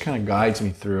se. It just kind of guides me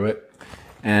through it.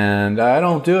 And I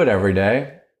don't do it every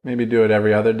day. Maybe do it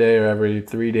every other day or every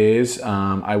 3 days.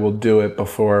 I will do it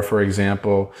before, for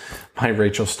example, my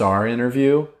Rachel Starr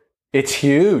interview. It's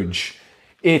huge.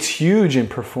 It's huge in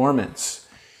performance,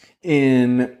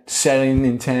 in setting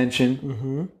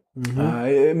intention.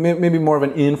 Maybe more of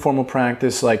an informal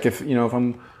practice. Like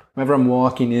whenever I'm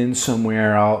walking in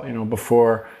somewhere, I'll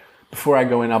before I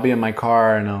go in, I'll be in my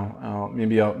car and I'll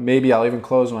even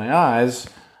close my eyes.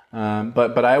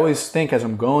 But I always think as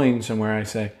I'm going somewhere, I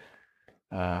say,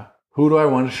 who do I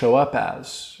want to show up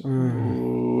as?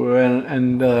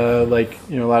 And a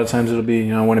lot of times it'll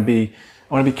be, I want to be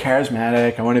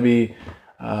charismatic. I want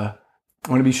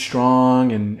to be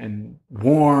strong and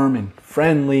warm and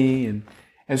friendly.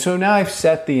 And so now I've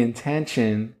set the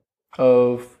intention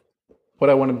of what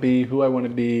I want to be, who I want to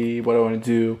be, what I want to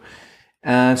do.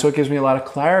 And so it gives me a lot of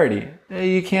clarity.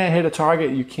 You can't hit a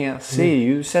target you can't see.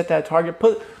 You set that target,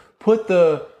 put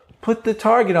the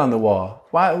target on the wall.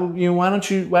 Why don't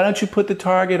you put the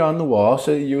target on the wall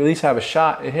so that you at least have a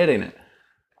shot at hitting it?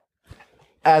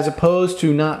 as opposed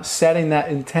to not setting that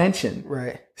intention.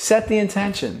 Right. Set the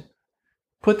intention.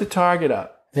 Put the target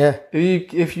up. Yeah.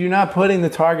 If you're not putting the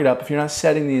target up, if you're not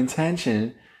setting the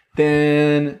intention,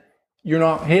 then you're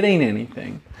not hitting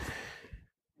anything.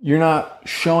 You're not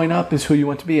showing up as who you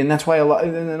want to be. And that's why a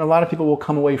lot of people will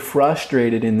come away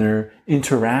frustrated in their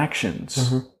interactions.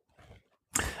 Mm-hmm.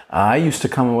 I used to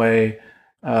come away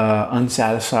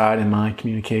unsatisfied in my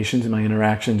communications and my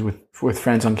interactions with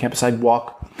friends on campus. I'd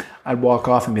walk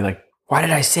off and be like, why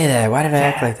did I say that? Why did I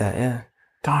act like that? Yeah.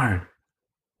 Darn.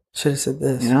 Should have said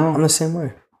this. I'm the same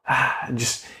way.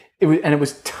 It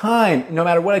was time. No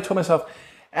matter what I told myself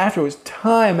after, it was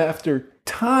time after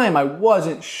time I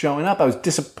wasn't showing up. I was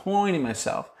disappointing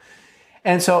myself.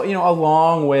 And so,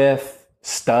 along with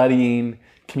studying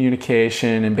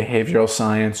communication and behavioral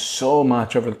science so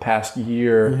much over the past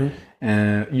year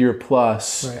and year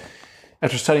plus, right.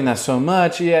 After studying that so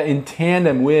much, in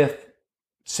tandem with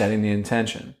setting the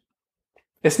intention.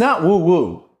 It's not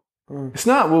woo-woo. It's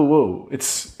not woo-woo.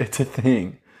 It's a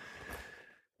thing.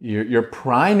 You're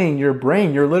priming your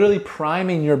brain. You're literally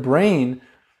priming your brain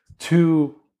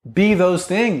to be those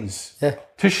things. Yeah.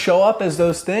 To show up as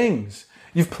those things.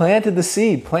 You've planted the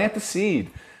seed. Plant the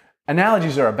seed.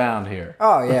 Analogies are abound here.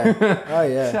 Oh, yeah. Oh,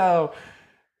 yeah. So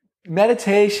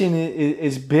meditation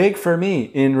is big for me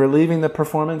in relieving the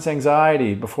performance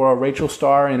anxiety before a Rachel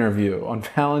Starr interview on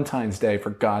Valentine's Day, for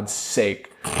God's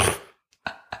sake.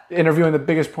 Interviewing the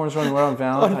biggest porn star in the world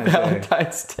on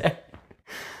Valentine's Day.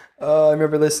 I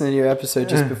remember listening to your episode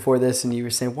just before this, and you were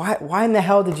saying, why in the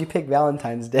hell did you pick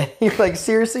Valentine's Day? You're like,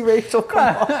 seriously, Rachel?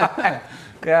 Come on.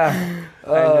 Yeah. I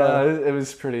know. It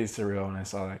was pretty surreal when I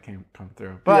saw that come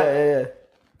through. But yeah.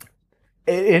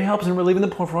 It helps in relieving the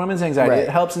performance anxiety. Right. It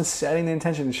helps in setting the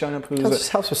intention and showing up who it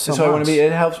helps with so much. I want to be.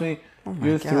 It helps me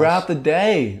throughout the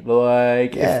day.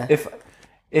 Like, if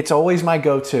it's always my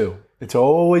go-to. It's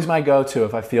always my go-to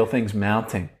if I feel things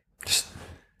mounting. Just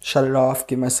shut it off.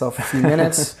 Give myself a few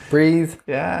minutes. Breathe.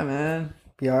 Yeah, man.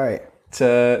 Be all right. It's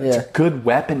a good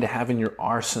weapon to have in your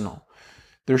arsenal.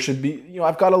 There should be.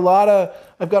 I've got a lot of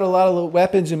little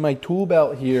weapons in my tool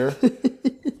belt here.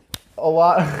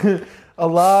 a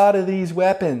lot of these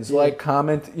weapons, like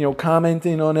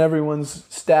commenting on everyone's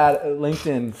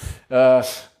LinkedIn.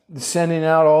 Sending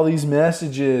out all these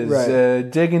messages, right.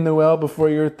 Digging the well before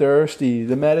you're thirsty,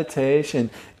 the meditation,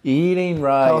 eating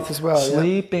right, health as well,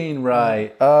 sleeping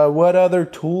right. What other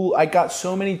tool? I got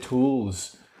so many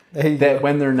tools that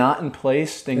when they're not in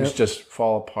place, things just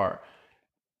fall apart.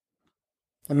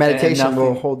 And meditation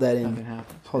will hold that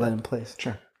in place.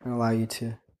 Sure. And allow you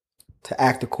to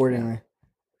act accordingly.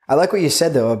 I like what you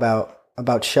said though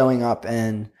about showing up,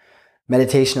 and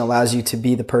meditation allows you to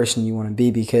be the person you want to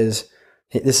be, because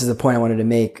this is the point I wanted to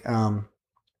make.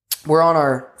 We're on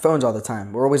our phones all the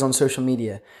time. We're always on social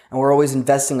media, and we're always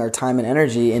investing our time and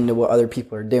energy into what other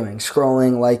people are doing,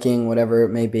 scrolling, liking, whatever it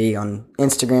may be on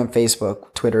Instagram,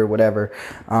 Facebook, Twitter, whatever.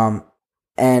 And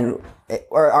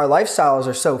our lifestyles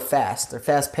are so fast. They're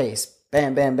fast paced.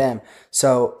 Bam, bam, bam.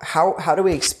 So how do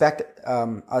we expect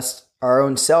our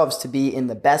own selves to be in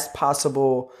the best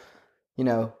possible,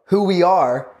 who we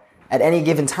are at any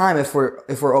given time if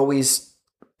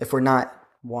we're not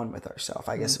one with ourselves,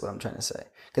 I guess is what I'm trying to say.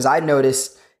 Because I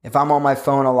noticed if I'm on my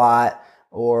phone a lot,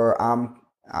 or I'm,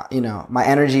 my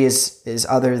energy is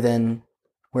other than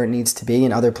where it needs to be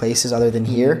in other places other than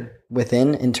here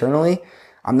within internally,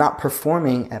 I'm not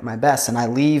performing at my best, and I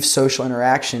leave social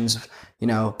interactions,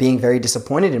 being very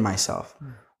disappointed in myself.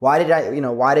 Why did I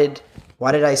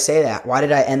say that? Why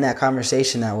did I end that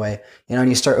conversation that way? And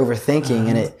you start overthinking,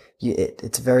 and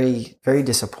it's very, very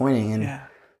disappointing. And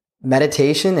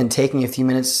meditation and taking a few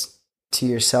minutes to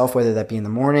yourself, whether that be in the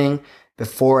morning,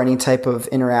 before any type of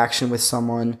interaction with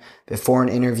someone, before an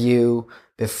interview,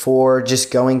 before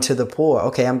just going to the pool.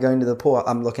 Okay, I'm going to the pool.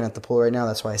 I'm looking at the pool right now.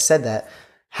 That's why I said that.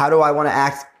 How do I want to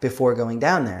act before going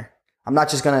down there? I'm not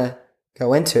just going to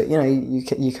go into it.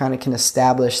 You kind of can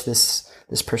establish this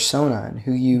persona and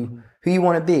who you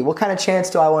want to be. What kind of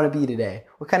Chance do I want to be today?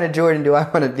 What kind of Jordan do I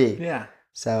want to be? Yeah.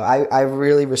 So I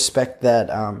really respect that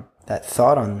that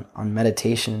thought on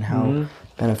meditation and how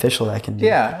beneficial that can be.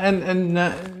 Yeah, and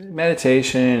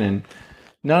meditation and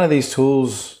none of these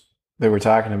tools that we're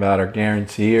talking about are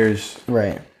guarantees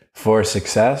for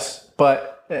success.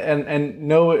 But and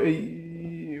no,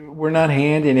 we're not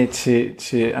handing it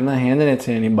to I'm not handing it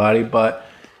to anybody, but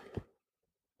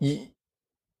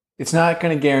it's not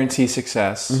going to guarantee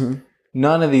success.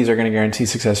 None of these are going to guarantee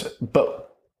success,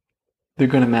 but they're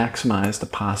going to maximize the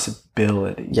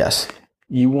possibility. Yes.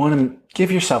 You want to give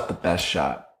yourself the best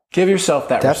shot. Give yourself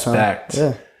that respect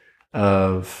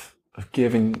of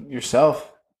giving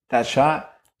yourself that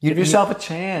shot Give yourself a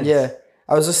chance. Yeah.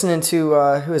 I was listening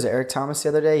to, who is it, Eric Thomas the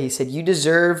other day. He said, you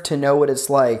deserve to know what it's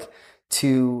like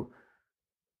to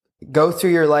go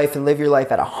through your life and live your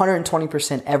life at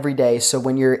 120% every day. So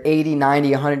when you're 80,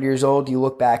 90, 100 years old, you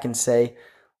look back and say,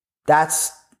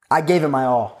 I gave it my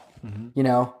all. Mm-hmm. You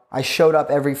know, I showed up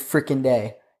every freaking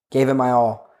day, gave it my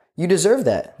all. You deserve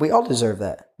that. We all deserve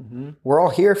that. Mm-hmm. We're all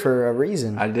here for a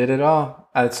reason. I did it all.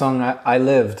 That song, I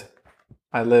lived.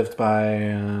 I lived by,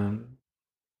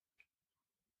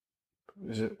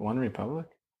 is it One Republic?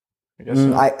 I guess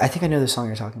so. I think I know the song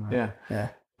you're talking about. Yeah. Yeah.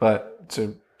 But it's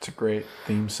a great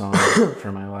theme song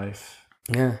for my life.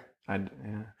 Yeah.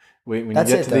 When you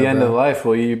get to the end of life,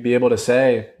 will you be able to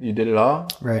say you did it all?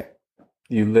 Right.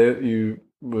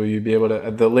 Will you be able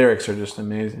to? The lyrics are just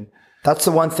amazing. That's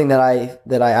the one thing that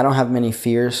I don't have many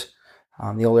fears.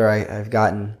 The older I've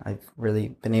gotten, I've really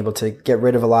been able to get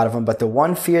rid of a lot of them. But the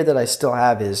one fear that I still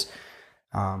have is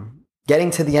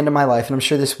getting to the end of my life, and I'm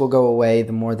sure this will go away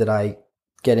the more that I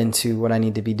get into what I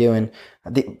need to be doing.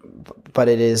 But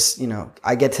it is, you know,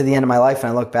 I get to the end of my life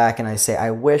and I look back and I say, I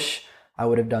wish I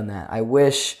would have done that. I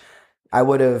wish I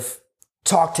would have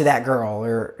talked to that girl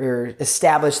or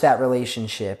established that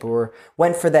relationship or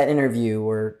went for that interview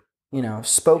or, you know,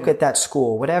 spoke at that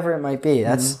school, whatever it might be.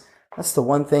 That's the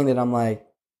one thing that I'm like,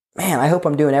 man, I hope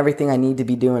I'm doing everything I need to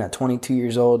be doing at 22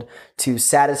 years old to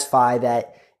satisfy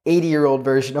that 80-year-old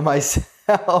version of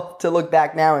myself to look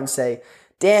back now and say,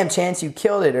 damn, Chance, you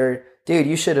killed it. Or, dude,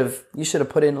 you should have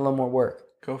put in a little more work.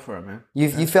 Go for it, man. You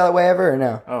feel that way ever or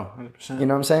no? Oh, 100%. You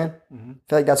know what I'm saying? Mm-hmm. I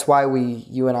feel like that's why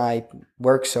you and I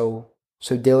work so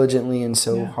diligently and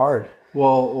so hard.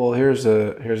 Well, here's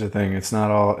the thing. It's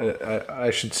not all.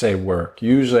 I should say work.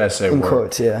 Usually, I say work. In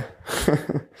quotes, yeah.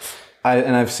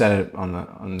 I've said it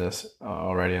on this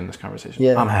already in this conversation.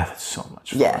 Yeah. I'm having so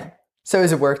much fun. Yeah. So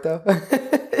is it work though?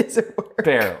 Is it work?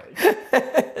 Barely.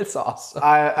 It's awesome.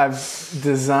 I've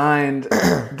designed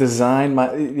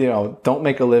my, you know, don't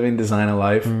make a living, design a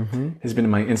life has been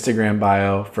in my Instagram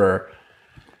bio for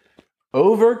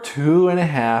over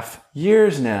 2.5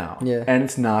 years now. Yeah. And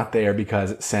it's not there because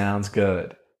it sounds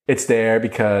good. It's there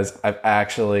because I've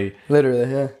actually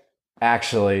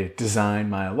designed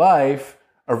my life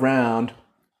around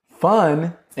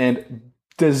fun and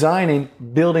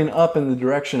building up in the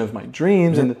direction of my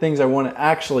dreams and the things I want to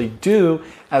actually do,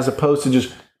 as opposed to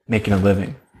just making a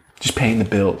living, just paying the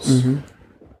bills.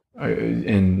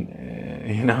 And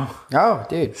you know. Oh,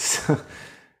 dude. So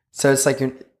it's like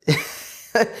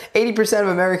 80% of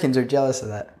Americans are jealous of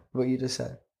that, what you just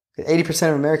said. 80%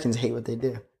 of Americans hate what they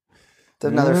do.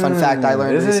 That's another fun fact I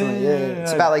learned recently. Yeah.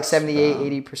 It's about like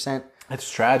 78, 80%.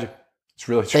 It's tragic. It's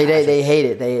really tragic. They hate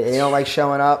it. They don't like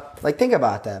showing up. Like, think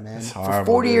about that, man. It's horrible, for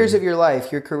 40 years of your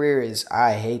life, your career is,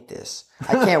 I hate this.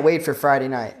 I can't wait for Friday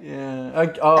night.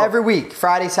 Yeah. Every week,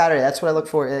 Friday, Saturday. That's what I look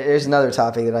for. There's another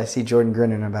topic that I see Jordan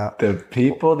grinning about. The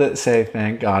people that say,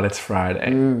 thank God it's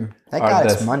Friday. Thank God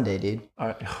it's Monday, dude.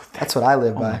 That's what I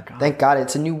live by. Thank God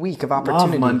it's a new week of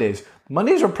opportunity. Love Mondays.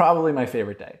 Mondays are probably my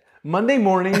favorite day. Monday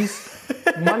morning is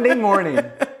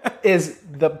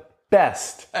the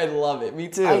best. I love it. Me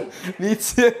too. Me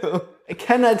too. I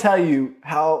cannot tell you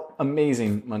how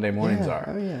amazing Monday mornings are.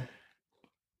 Oh, yeah.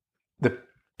 The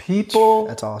people...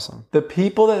 That's awesome. The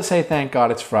people that say, thank God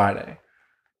it's Friday,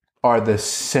 are the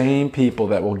same people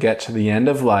that will get to the end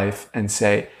of life and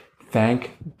say,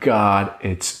 thank God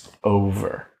it's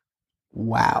over.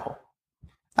 Wow.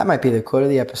 That might be the quote of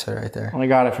the episode right there. Well, I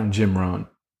got it from Jim Rohn.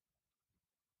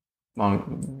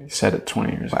 He said it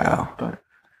 20 years ago. But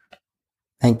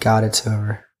thank God it's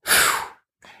over.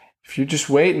 If you're just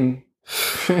waiting,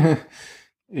 you're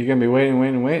going to be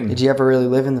waiting. Did you ever really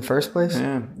live in the first place?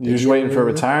 Yeah. You're just waiting for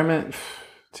retirement,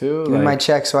 too. Give me my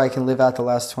check so I can live out the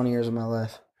last 20 years of my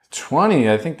life. 20?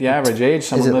 I think the average age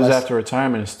someone lives after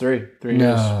retirement is 3 years.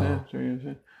 Yeah, 3 years.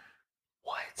 Yeah.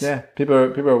 What? Yeah. People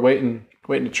are waiting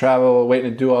to travel,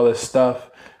 waiting to do all this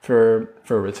stuff for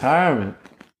retirement.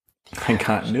 I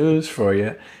got news for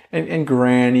you. And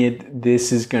granted,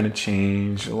 this is going to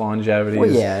change. Longevity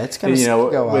it's going to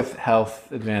go up. With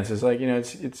health advances. Like,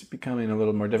 it's becoming a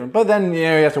little more different. But then, you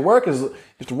have to work a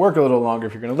little longer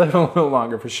if you're going to live a little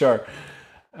longer, for sure.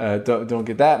 Don't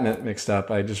get that mixed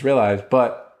up. I just realized.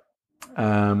 But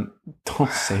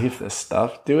don't save this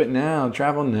stuff. Do it now.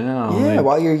 Travel now. Yeah,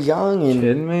 while you're young. And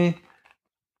kidding me?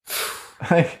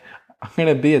 I'm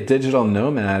going to be a digital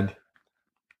nomad.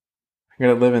 I'm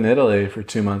going to live in Italy for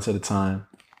 2 months at a time.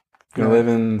 I'm going to live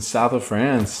in south of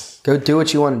France. Go do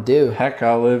what you want to do. Heck,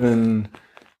 I'll live in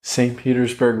St.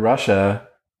 Petersburg, Russia.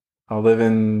 I'll live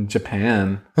in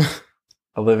Japan.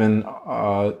 I'll live in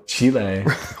Chile.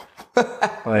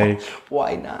 Like,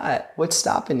 why not? What's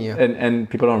stopping you? And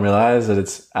people don't realize that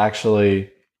it's actually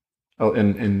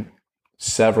in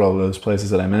several of those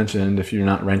places that I mentioned, if you're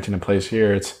not renting a place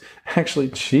here, it's actually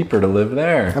cheaper to live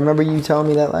there. I remember you telling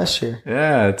me that last year.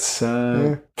 Yeah, it's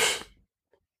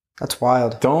that's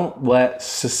wild. Don't let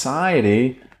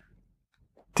society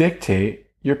dictate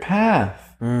your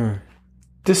path.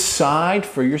 Decide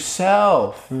for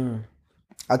yourself.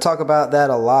 I talk about that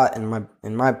a lot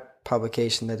in my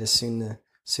publication that is soon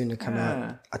to come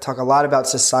out. I talk a lot about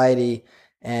society,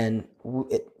 and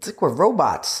it's like we're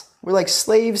robots. We're like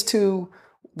slaves to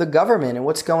the government and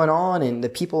what's going on and the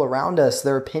people around us,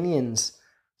 their opinions.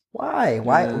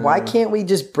 Why can't we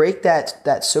just break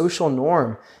that social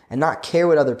norm and not care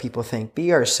what other people think?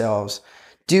 Be ourselves.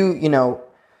 Write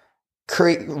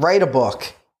a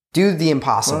book. Do the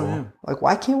impossible. Oh, yeah. Like,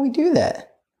 why can't we do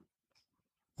that?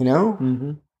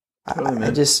 Totally,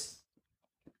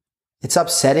 it's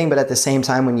upsetting, but at the same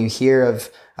time, when you hear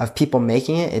of people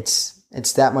making it, it's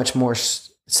that much more. It's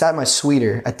that much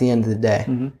sweeter at the end of the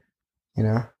day.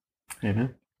 Man,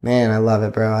 I love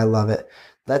it, bro. I love it.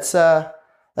 Let's tie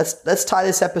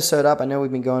this episode up. I know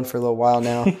we've been going for a little while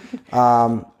now.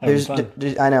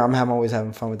 I know I'm always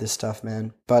having fun with this stuff,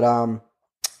 man. But I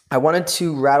wanted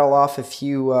to rattle off a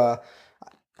few. I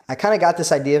kind of got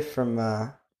this idea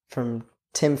from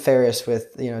Tim Ferriss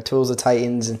with Tools of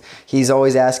Titans, and he's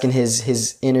always asking his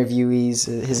interviewees,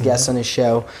 his guests on his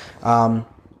show,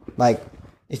 like,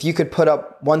 if you could put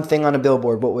up one thing on a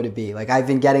billboard, what would it be? Like, I've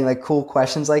been getting like cool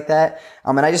questions like that,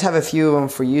 and I just have a few of them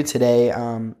for you today.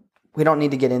 We don't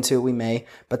need to get into it. We may,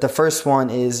 but the first one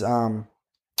is,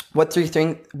 what three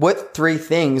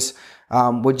things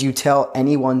would you tell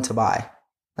anyone to buy?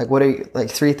 Like, what are like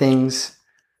three things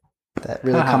that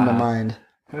really come to mind?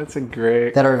 That's a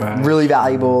great that are question. Really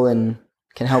valuable and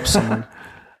can help someone.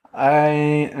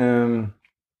 I'm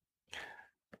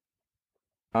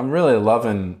really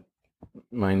loving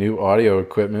my new audio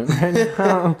equipment right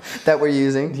now that we're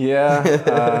using.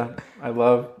 Yeah,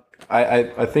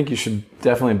 I think you should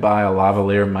definitely buy a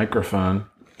lavalier microphone.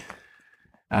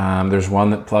 There's one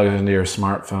that plugs into your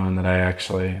smartphone that I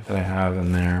have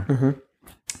in there.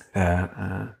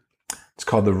 It's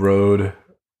called the Rode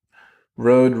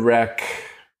Rec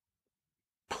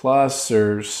Plus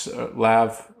or Smart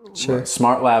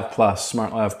Lav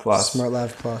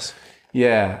Plus.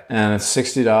 Yeah, and it's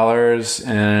 $60,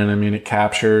 and it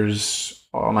captures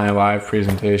all my live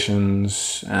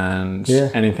presentations and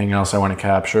anything else I want to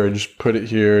capture. I just put it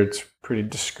here. It's pretty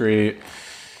discreet.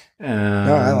 And,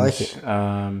 I like it.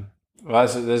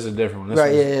 This is a different one.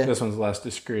 This one's less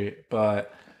discreet,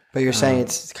 but you're saying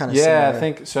it's kind of similar. I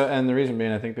think so. And the reason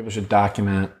being, I think people should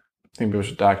document.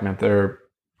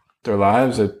 Their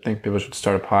lives. I think people should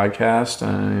start a podcast.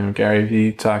 Gary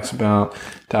Vee talks about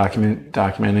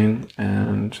documenting,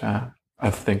 and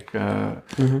I think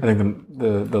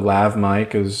the lav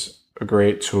mic is a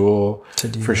great tool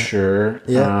for sure.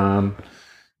 Yeah.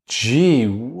 Gee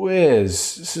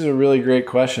whiz, this is a really great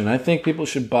question. I think people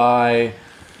should buy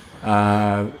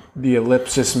the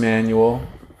Ellipsis Manual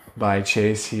by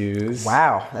Chase Hughes.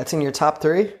 Wow, that's in your top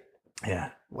 3? Yeah.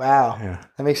 Wow. Yeah.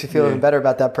 That makes you feel even better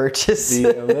about that purchase.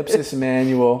 The Ellipsis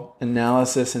Manual,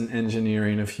 Analysis and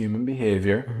Engineering of Human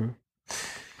Behavior.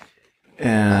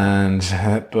 And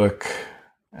that book...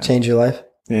 Changed your life?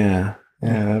 Yeah.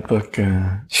 Yeah, that book...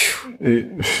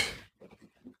 you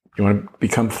want to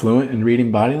become fluent in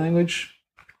reading body language?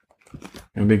 You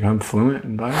want to become fluent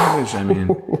in body language? I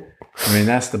mean,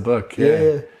 that's the book.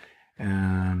 Yeah.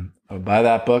 Buy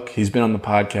that book. He's been on the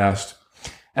podcast.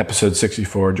 Episode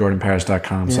 64,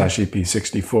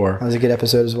 jordanparis.com/EP64. That was a good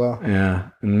episode as well. Yeah.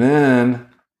 And then...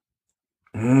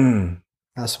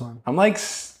 That's one. I'm like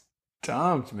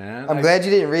stumped, man. I'm glad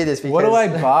you didn't read this because... What do I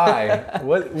buy?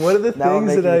 What are the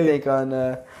things that I... think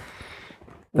on...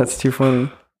 That's too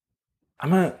funny.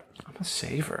 I'm a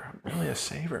saver. I'm really a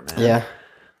saver, man. Yeah.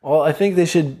 Well, I think they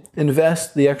should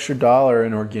invest the extra $1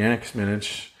 in organic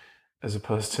spinach as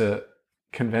opposed to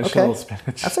conventional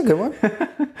spinach. That's a good one.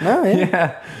 No,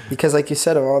 yeah. Because like you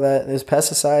said, of all that, there's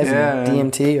pesticides and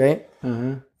DMT, right?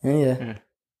 Yeah.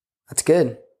 That's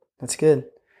good. What's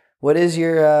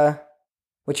your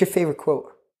favorite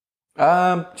quote?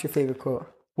 What's your favorite quote?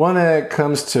 One that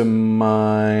comes to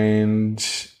mind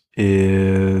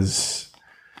is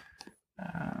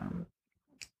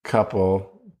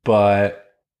couple, but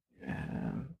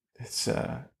it's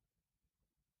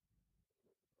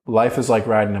life is like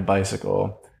riding a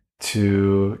bicycle.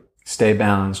 To stay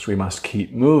balanced, we must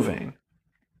keep moving.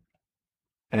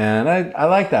 And I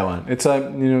like that one. It's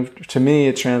to me,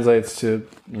 it translates to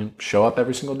show up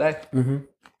every single day.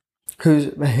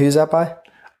 Who's that by?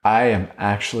 I am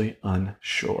actually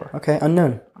unsure. Okay,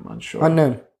 unknown. I'm unsure.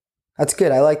 Unknown. That's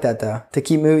good. I like that though. To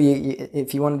keep moving,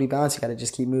 if you want to be balanced, you got to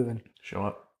just keep moving. Show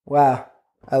up. Wow,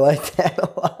 I like that a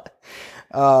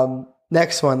lot.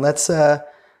 Next one. We'll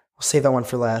save that one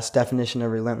for last. Definition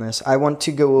of relentless. I want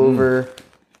to go over.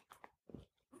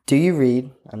 Do you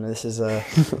read? I know this is a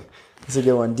this is a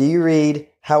good one. Do you read?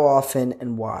 How often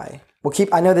and why?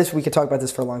 I know this. We could talk about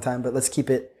this for a long time, but let's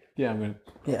keep it. Yeah, I'm gonna.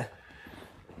 Yeah.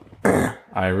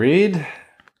 I read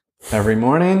every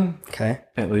morning. Okay.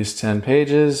 At least 10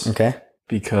 pages. Okay.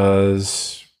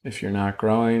 Because if you're not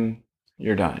growing,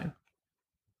 you're dying.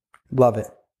 Love it.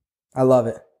 I love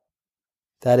it.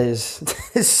 That is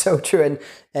so true.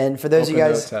 And for those of you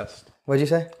guys, note test. What'd you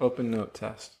say? Open note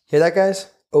test. Hear that, guys?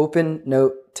 Open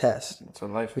note test. That's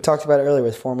what life is. We talked about it earlier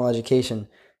with formal education.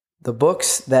 The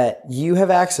books that you have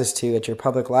access to at your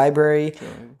public library,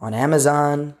 on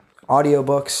Amazon,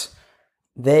 audiobooks,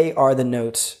 they are the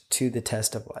notes to the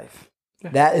test of life.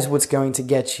 Yeah. That is what's going to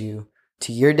get you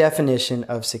to your definition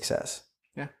of success.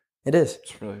 Yeah. It is.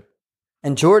 It's really.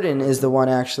 And Jordan is the one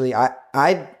actually,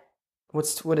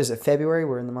 what is it, February?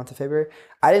 We're in the month of February.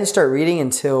 I didn't start reading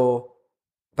until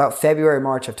about February,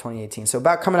 March of 2018. So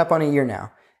about coming up on a year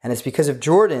now. And it's because of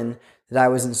Jordan that I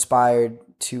was inspired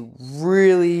to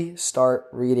really start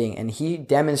reading. And he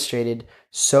demonstrated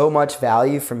so much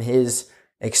value from his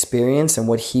experience and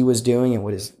what he was doing and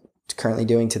what is currently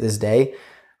doing to this day.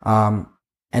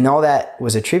 And all that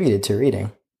was attributed to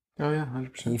reading. Oh yeah,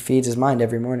 100%. He feeds his mind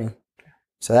every morning.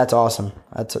 So that's awesome.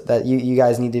 That you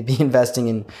guys need to be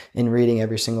investing in reading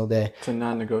every single day. It's a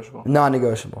non-negotiable.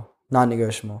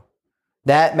 Non-negotiable.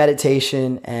 That,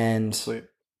 meditation, and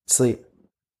sleep.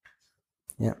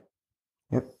 Yep.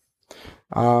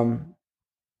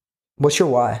 What's your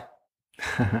why?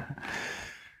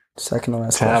 Second to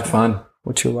last question. Have fun.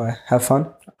 What's your why? Have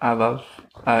fun? I love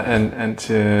and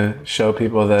to show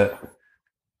people that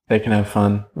they can have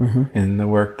fun in the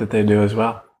work that they do as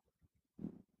well.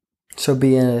 So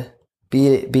be an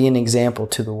example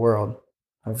to the world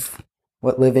of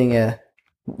what living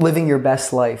your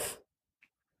best life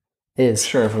is.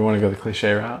 Sure, if we want to go the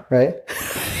cliche route. Right?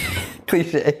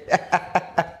 Cliche.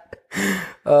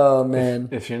 Oh man.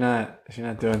 If you're not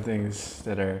doing things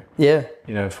that are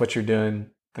if what you're doing,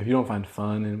 if you don't find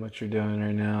fun in what you're doing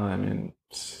right now, I mean,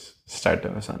 start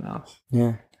doing something else.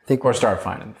 Yeah. Or start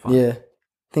finding fun. Yeah.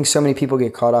 I think so many people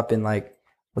get caught up in like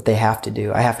what they have to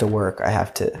do. I have to work. I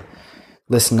have to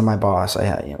listen to my boss.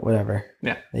 Whatever.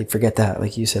 Yeah. They forget that,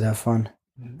 like you said, have fun.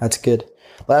 Mm-hmm. That's good.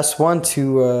 Last one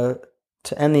to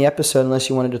end the episode, unless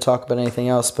you wanted to talk about anything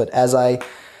else. But as I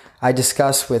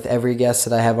discuss with every guest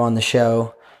that I have on the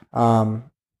show, and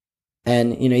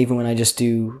even when I just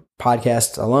do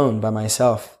podcasts alone by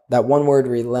myself, that one word,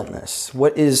 relentless.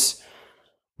 What is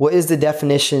the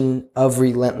definition of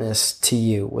relentless to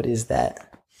you? What is that?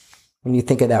 When you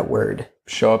think of that word.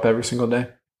 Show up every single day.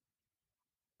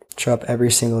 Show up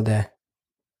every single day.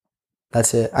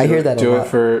 That's it. I hear that a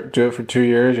lot. Do it for 2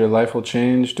 years. Your life will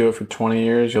change. Do it for 20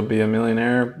 years. You'll be a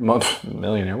millionaire.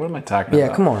 Millionaire. What am I talking about?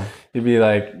 Yeah, come on. You'd be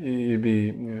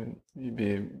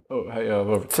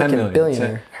over 10 million.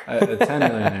 Billionaire. 10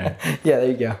 millionaire. Yeah,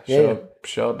 there you go.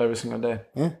 Show up every single day.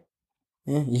 Yeah.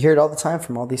 You hear it all the time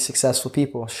from all these successful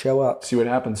people. Show up. See what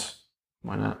happens.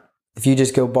 Why not? If you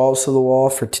just go balls to the wall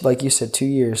for, like you said, 2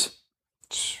 years.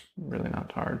 It's really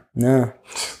not hard. No.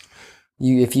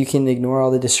 If you can ignore all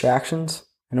the distractions,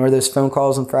 ignore those phone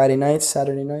calls on Friday nights,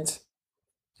 Saturday nights,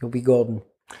 you'll be golden.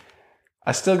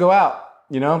 I still go out,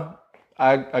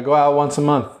 I go out once a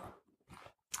month.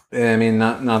 I mean,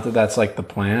 not that that's like the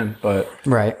plan, but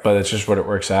it's just what it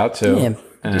works out to. Yeah,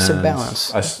 just a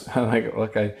balance. I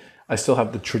still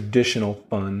have the traditional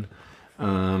fun.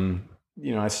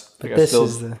 I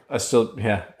still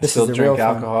drink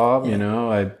alcohol.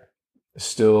 Yeah. I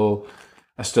still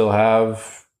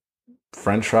have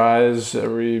French fries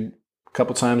every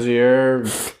couple times a year.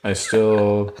 I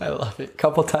love it.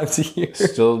 Couple times a year.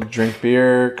 Still drink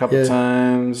beer a couple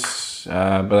times,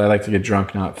 but I like to get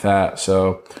drunk, not fat.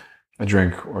 So I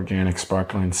drink organic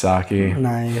sparkling sake.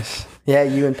 Nice. Yeah,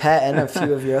 you and Pat and a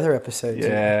few of your other episodes.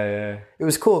 Yeah. It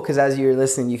was cool because as you were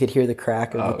listening, you could hear the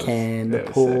crack of the can, the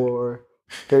pour,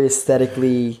 very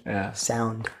aesthetically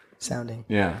sounding.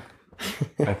 Yeah.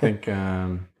 I think,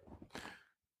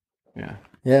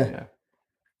 Yeah.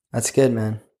 That's good,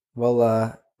 man.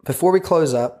 Well, before we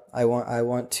close up, I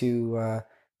want to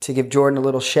give Jordan a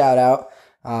little shout out.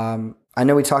 I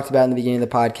know we talked about it in the beginning of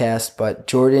the podcast, but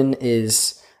Jordan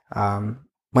is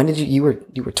when did you were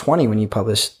 20 when you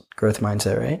published Growth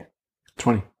Mindset, right?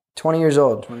 20 years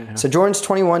old. 20 so Jordan's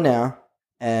 21 now,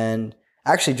 and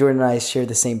Actually, Jordan and I share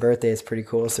the same birthday. It's pretty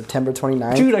cool. September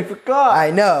 29th. Dude, I forgot. I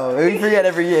know. We forget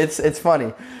every year. It's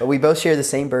funny. But we both share the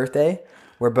same birthday.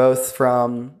 We're both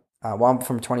from, I'm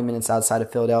from 20 minutes outside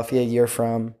of Philadelphia. You're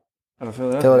from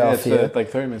Philadelphia. It's like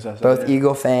 30 minutes outside. Both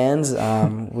Eagle fans.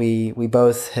 We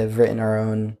both have written our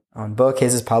own book.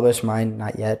 His is published, mine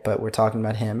not yet, but we're talking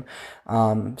about him.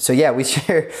 So yeah, we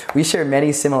share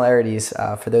many similarities.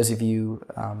 For those of you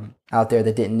out there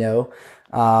that didn't know,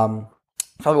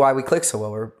 probably why we click so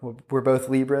well. We're both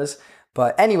Libras.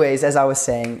 But anyways, as I was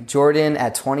saying, Jordan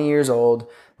at 20 years old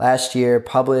last year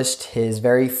published his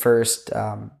very first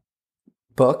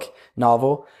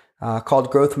novel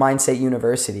called Growth Mindset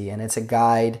University, and it's a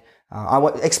guide.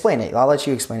 Explain it. I'll let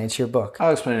you explain it. It's your book.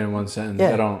 I'll explain it in one sentence.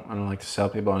 Yeah. I don't like to sell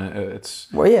people on it. It's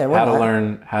how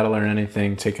to learn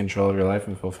anything, take control of your life,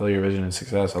 and fulfill your vision and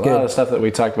success. A lot of the stuff that we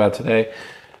talked about today,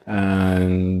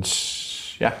 and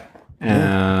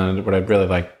what I'd really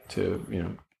like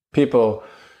to, people.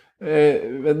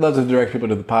 I'd love to direct people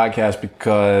to the podcast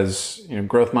because,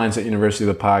 Growth Mindset University,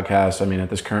 the podcast. I mean,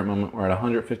 at this current moment, we're at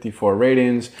 154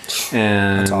 ratings,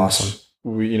 and that's awesome.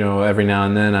 We, every now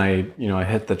and then I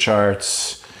hit the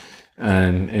charts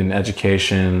and in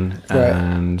education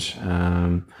and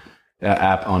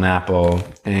app on Apple,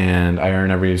 and I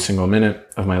earn every single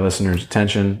minute of my listeners'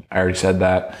 attention. I already said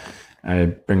that. I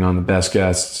bring on the best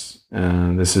guests,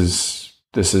 and this is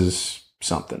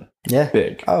something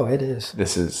big. Oh, it is.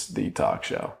 This is the talk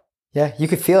show. Yeah, you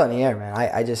could feel it in the air, man.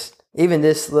 I just, even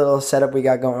this little setup we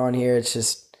got going on here,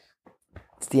 it's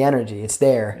the energy. It's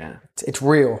there. Yeah. It's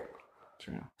real.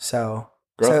 So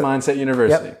Growth Mindset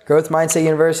University. Yep, Growth Mindset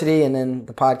University, and then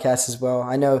the podcast as well.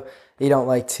 I know you don't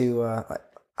like to.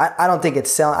 I don't think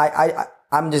it's selling.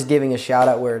 I'm just giving a shout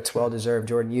out where it's well deserved.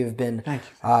 Jordan, you've been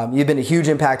you've been a huge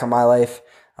impact on my life.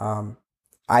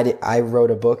 I wrote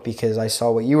a book because I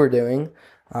saw what you were doing.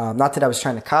 Not that I was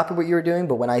trying to copy what you were doing,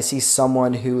 but when I see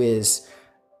someone who is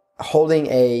holding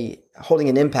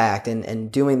an impact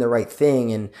and doing the right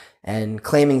thing and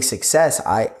claiming success,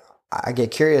 I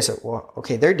get curious. Well,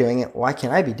 okay, they're doing it. Why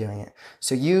can't I be doing it?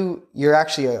 So you're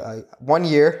actually a 1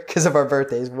 year, because of our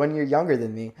birthdays, 1 year younger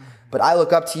than me. But I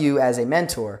look up to you as a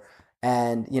mentor,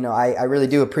 and I really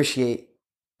do appreciate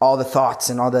all the thoughts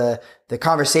and all the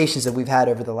conversations that we've had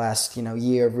over the last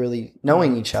year of really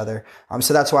knowing each other.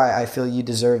 So that's why I feel you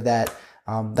deserve that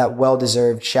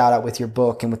well-deserved shout out with your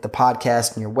book and with the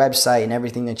podcast and your website and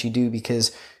everything that you do,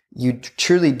 because you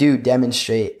truly do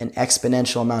demonstrate an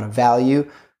exponential amount of value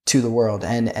to the world.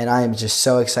 And I am just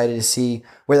so excited to see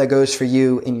where that goes for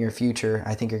you in your future.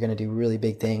 I think you're going to do really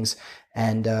big things.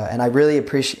 And I really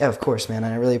appreciate, of course, man,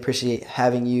 and I really appreciate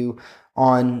having you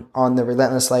on the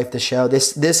Relentless Life, the show.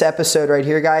 This episode right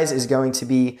here, guys, is going to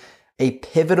be a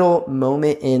pivotal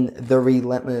moment in the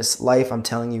Relentless Life. I'm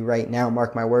telling you right now,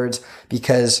 mark my words,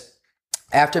 because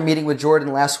after meeting with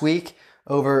Jordan last week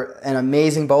over an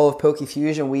amazing bowl of Poke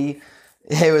Fusion,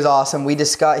 it was awesome. He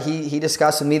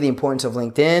discussed with me the importance of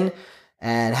LinkedIn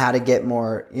and how to get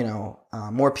more,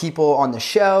 more people on the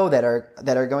show that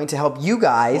are going to help you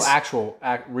guys. Well,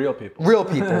 real people.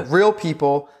 Real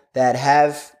people that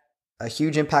have a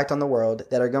huge impact on the world,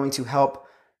 that are going to help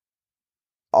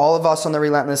all of us on the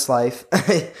Relentless Life,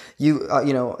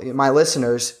 my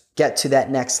listeners, get to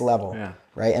that next level,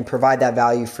 right? And provide that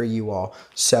value for you all.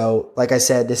 So, like I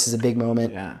said, this is a big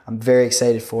moment. Yeah. I'm very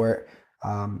excited for it.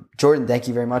 Jordan, thank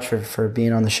you very much for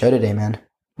being on the show today, man.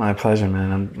 My pleasure,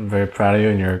 man. I'm very proud of you,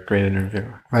 and you're a great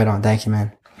interviewer. Right on. Thank you,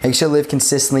 man. Make sure to live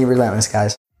consistently relentless,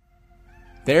 guys.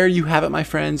 There you have it, my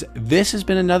friends. This has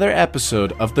been another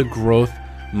episode of the Growth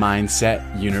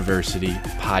Mindset University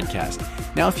podcast.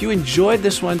 Now, if you enjoyed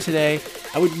this one today,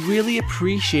 I would really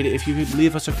appreciate it if you could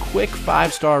leave us a quick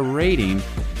 5-star rating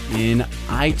in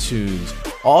iTunes.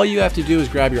 All you have to do is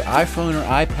grab your iPhone or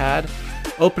iPad,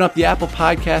 open up the Apple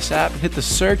Podcast app, hit the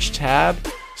search tab,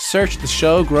 search the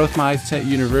show, Growth Mindset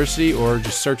University, or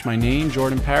just search my name,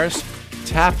 Jordan Paris.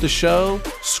 Tap the show,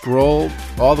 scroll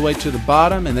all the way to the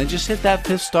bottom, and then just hit that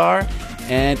 5th star,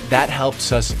 and that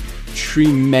helps us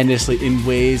tremendously in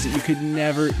ways that you could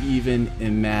never even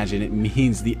imagine. It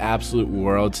means the absolute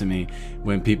world to me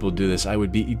when people do this. I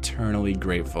would be eternally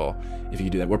grateful if you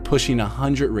could do that. We're pushing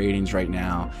 100 ratings right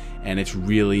now, and it's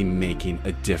really making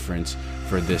a difference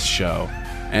for this show.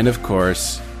 And of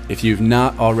course, if you've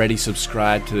not already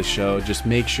subscribed to the show, just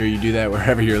make sure you do that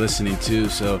wherever you're listening to,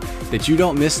 so that you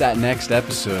don't miss that next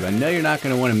episode. I know you're not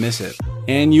going to want to miss it.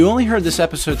 And you only heard this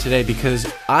episode today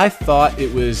because I thought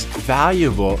it was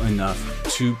valuable enough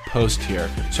to post here.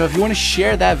 So if you want to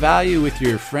share that value with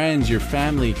your friends, your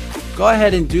family, go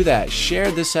ahead and do that.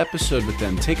 Share this episode with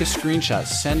them. Take a screenshot,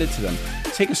 send it to them.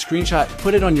 Take a screenshot,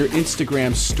 put it on your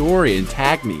Instagram story and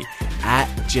tag me at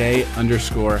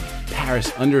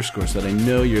J_Paris_ so that I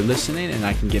know you're listening and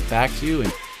I can get back to you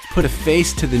and put a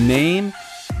face to the name.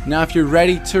 Now, if you're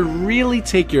ready to really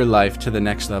take your life to the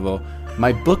next level,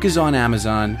 my book is on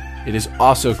Amazon. It is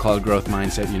also called Growth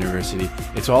Mindset University.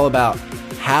 It's all about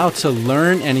how to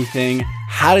learn anything,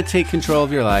 how to take control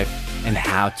of your life, and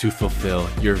how to fulfill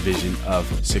your vision of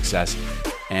success.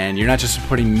 And you're not just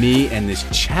supporting me and this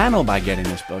channel by getting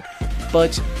this book,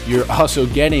 but you're also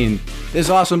getting this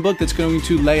awesome book that's going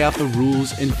to lay out the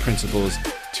rules and principles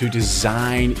to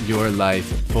design your life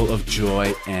full of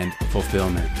joy and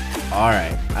fulfillment. All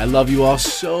right, I love you all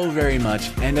so very much.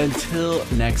 And until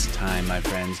next time, my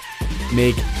friends,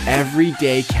 make every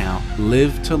day count,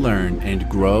 live to learn, and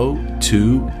grow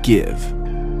to give.